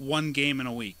talking about one game in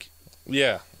a week.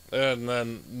 Yeah, and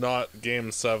then not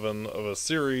Game 7 of a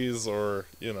series or,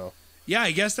 Yeah,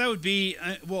 I guess that would be,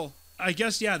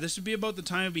 this would be about the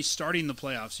time it'd be starting the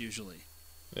playoffs usually.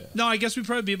 Yeah. No, I guess we'd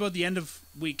probably be about the end of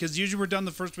week, because usually we're done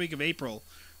the first week of April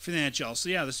for the NHL. So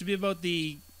yeah, this would be about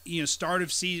the start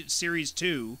of Series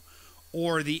 2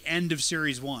 or the end of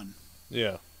Series 1.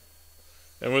 Yeah.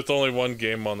 And with only one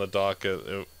game on the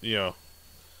docket, it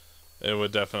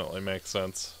would definitely make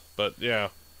sense. But yeah.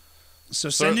 So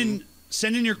send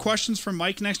in your questions for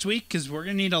Mike next week, because we're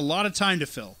going to need a lot of time to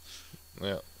fill.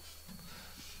 Yeah.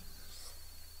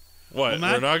 What?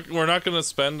 Well, Matt, we're not going to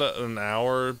spend an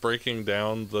hour breaking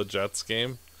down the Jets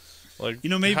game? Like,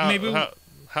 maybe how maybe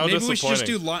disappointing. we should just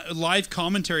do live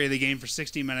commentary of the game for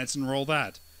 60 minutes and roll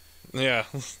that. Yeah.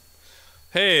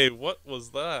 Hey, what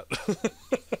was that?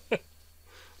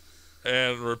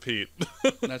 And repeat.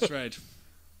 That's right.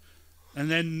 And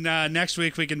then next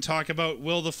week we can talk about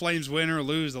will the Flames win or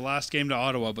lose the last game to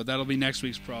Ottawa, but that'll be next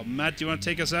week's problem. Matt, do you want to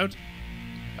take us out?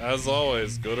 As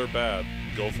always, good or bad,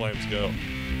 go Flames go.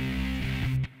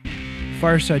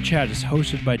 Fireside Chat is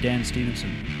hosted by Dan Stevenson,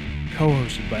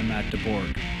 co-hosted by Matt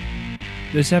DeBorg.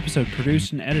 This episode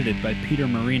produced and edited by Peter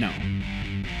Marino.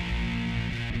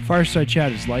 Fireside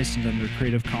Chat is licensed under a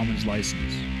Creative Commons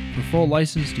license. For full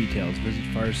license details, visit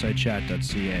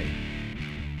firesidechat.ca.